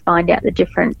are and find out the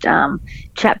different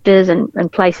chapters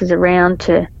and places around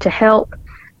to help.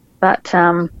 But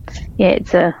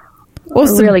it's a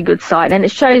really good site, and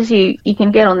it shows you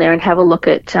can get on there and have a look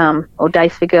at or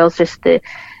Days for Girls. Just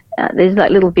there's like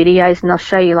little videos, and they'll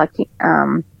show you like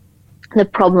the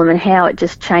problem and how it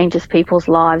just changes people's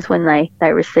lives when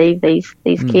they receive these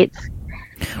kits.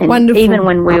 And wonderful. Even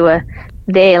when we were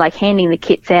there, like handing the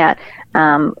kits out,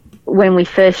 when we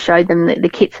first showed them the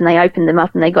kits and they opened them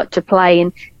up and they got to play,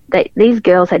 and these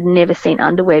girls had never seen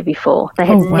underwear before. They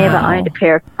had never owned a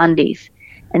pair of undies,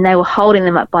 and they were holding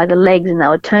them up by the legs and they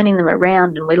were turning them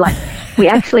around, and we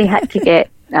actually had to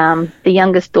get the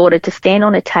youngest daughter to stand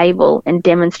on a table and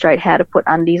demonstrate how to put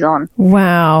undies on.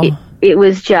 Wow. It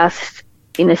was just,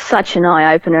 such an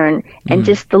eye opener, and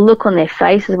just the look on their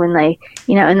faces when they,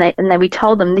 and we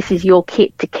told them this is your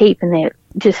kit to keep, and they're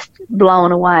just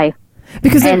blown away.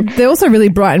 Because they're also really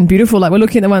bright and beautiful. Like, we're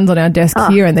looking at the ones on our desk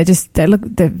here, and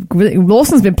they're really,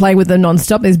 Lawson's been playing with them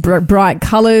non-stop. There's bright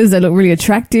colours. They look really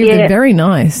attractive. Yeah. They're very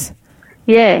nice.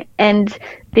 Yeah, and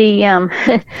the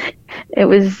it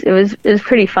was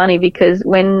pretty funny because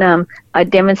when I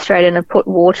demonstrated and I put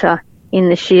water in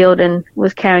the shield and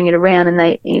was carrying it around, and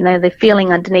they're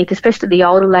feeling underneath, especially the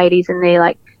older ladies, and they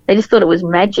just thought it was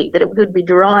magic that it would be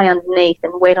dry underneath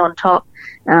and wet on top.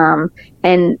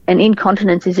 And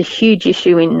incontinence is a huge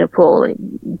issue in Nepal, a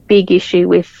big issue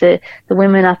with the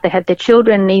women after they have their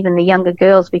children, and even the younger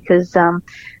girls, because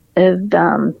of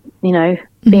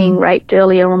being raped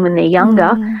earlier on when they're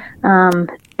younger.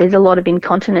 There's a lot of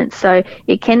incontinence, so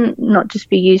it can not just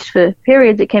be used for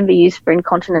periods; it can be used for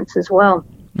incontinence as well.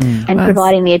 And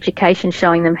providing the education,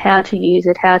 showing them how to use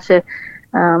it, how to,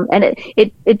 and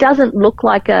it doesn't look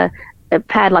like a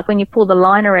pad. Like when you pull the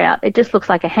liner out, it just looks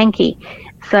like a hanky.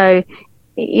 So,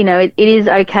 it is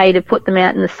okay to put them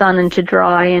out in the sun and to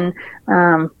dry. And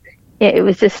it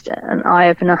was just an eye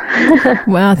opener.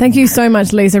 Wow, thank you so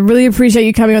much, Lisa. Really appreciate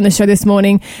you coming on the show this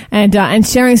morning and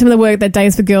sharing some of the work that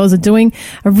Days for Girls are doing.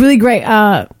 A really great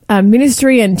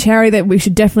ministry and charity that we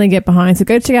should definitely get behind. So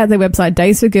go check out their website,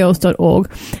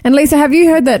 daysforgirls.org. And Lisa, have you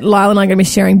heard that Lyle and I are going to be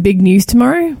sharing big news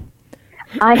tomorrow?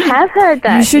 I have heard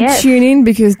that. You should tune in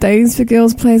because Days for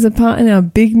Girls plays a part in our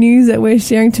big news that we're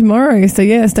sharing tomorrow.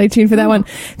 So, stay tuned for that one.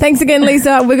 Thanks again,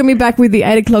 Lisa. We're going to be back with the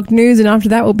 8 o'clock news, and after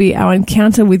that will be our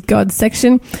Encounter with God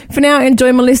section. For now,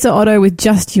 enjoy Melissa Otto with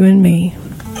Just You and Me.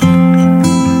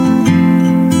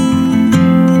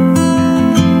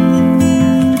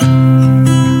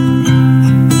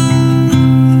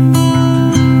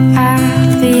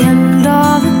 At the end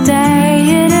of the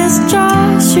day, it is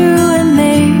just you and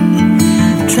me,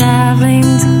 traveling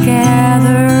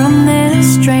together on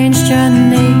this strange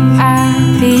journey.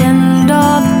 At the end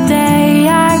of the day,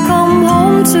 I come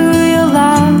home to your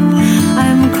love.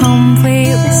 I'm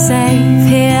completely safe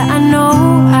here, I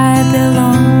know I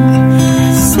belong.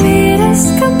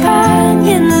 Sweetest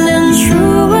companion and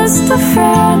truest of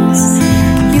friends,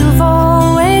 you've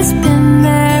always been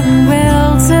there and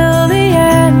will till the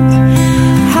end.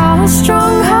 How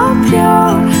strong, how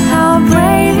pure, how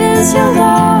brave is your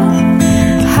love.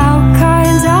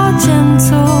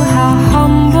 How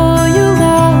humble you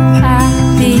love. At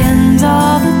the end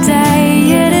of the day,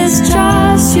 it is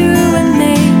just you and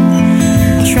me,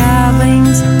 traveling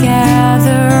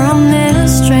together on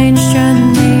this strange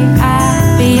journey.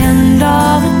 At the end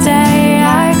of the day,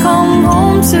 I come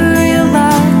home to your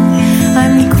love.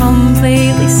 I'm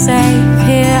completely safe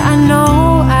here, I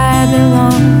know I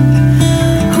belong.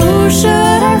 Who should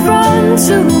I run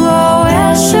to, or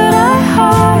where should I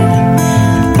hide?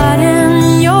 But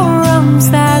in your arms,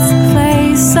 that's the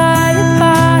place I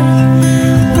abide.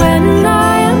 When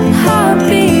I am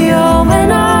happy or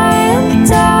when I am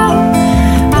down,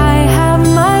 I have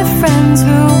my friends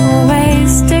who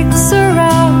always sticks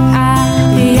around. At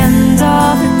the end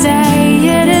of the day,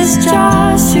 it is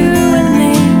just you and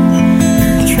me,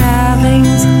 traveling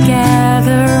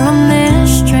together on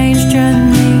this strange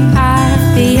journey.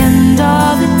 At the end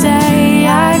of the day,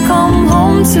 I come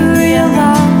home to your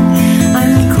love.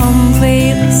 I'm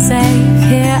completely safe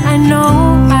here, I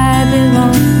know I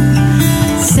belong.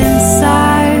 Since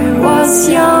I was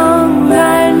young,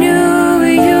 I knew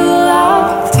you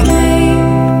loved me,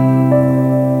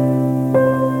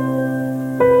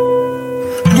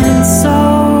 and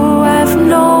so I've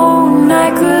known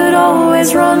I could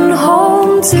always run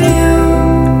home to you.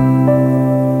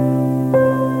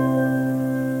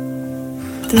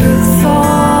 Through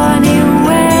thorny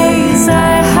ways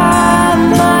I have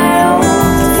my old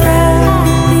thread.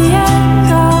 At the end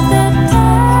of the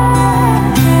day,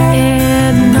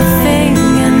 if nothing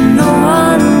and no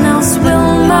one else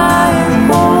will, my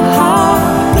whole heart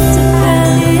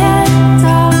depend.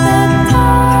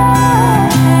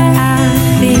 At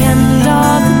the end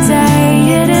of the day,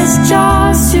 it is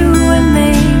just you and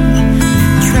me,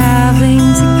 traveling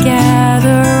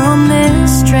together on this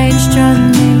strange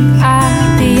journey. At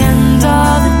the end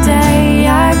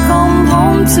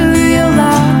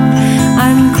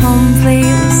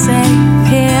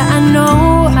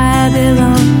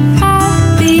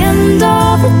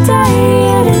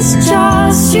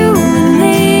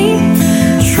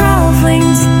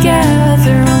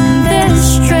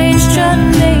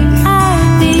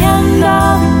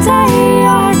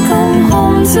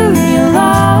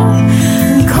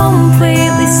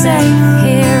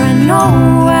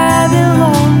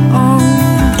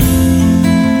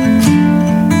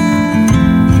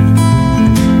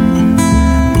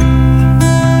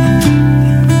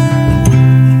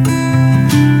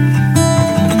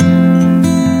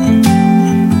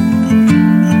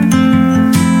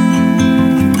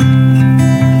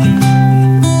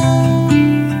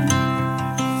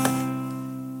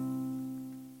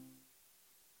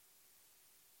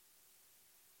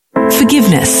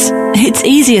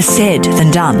easier said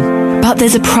than done. But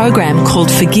there's a program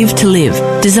called Forgive to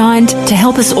Live, designed to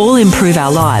help us all improve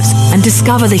our lives and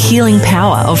discover the healing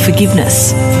power of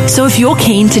forgiveness. So if you're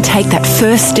keen to take that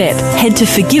first step, head to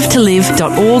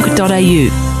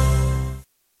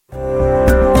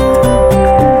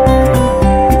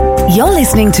forgivetolive.org.au. You're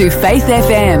listening to Faith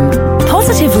FM,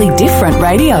 positively different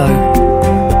radio.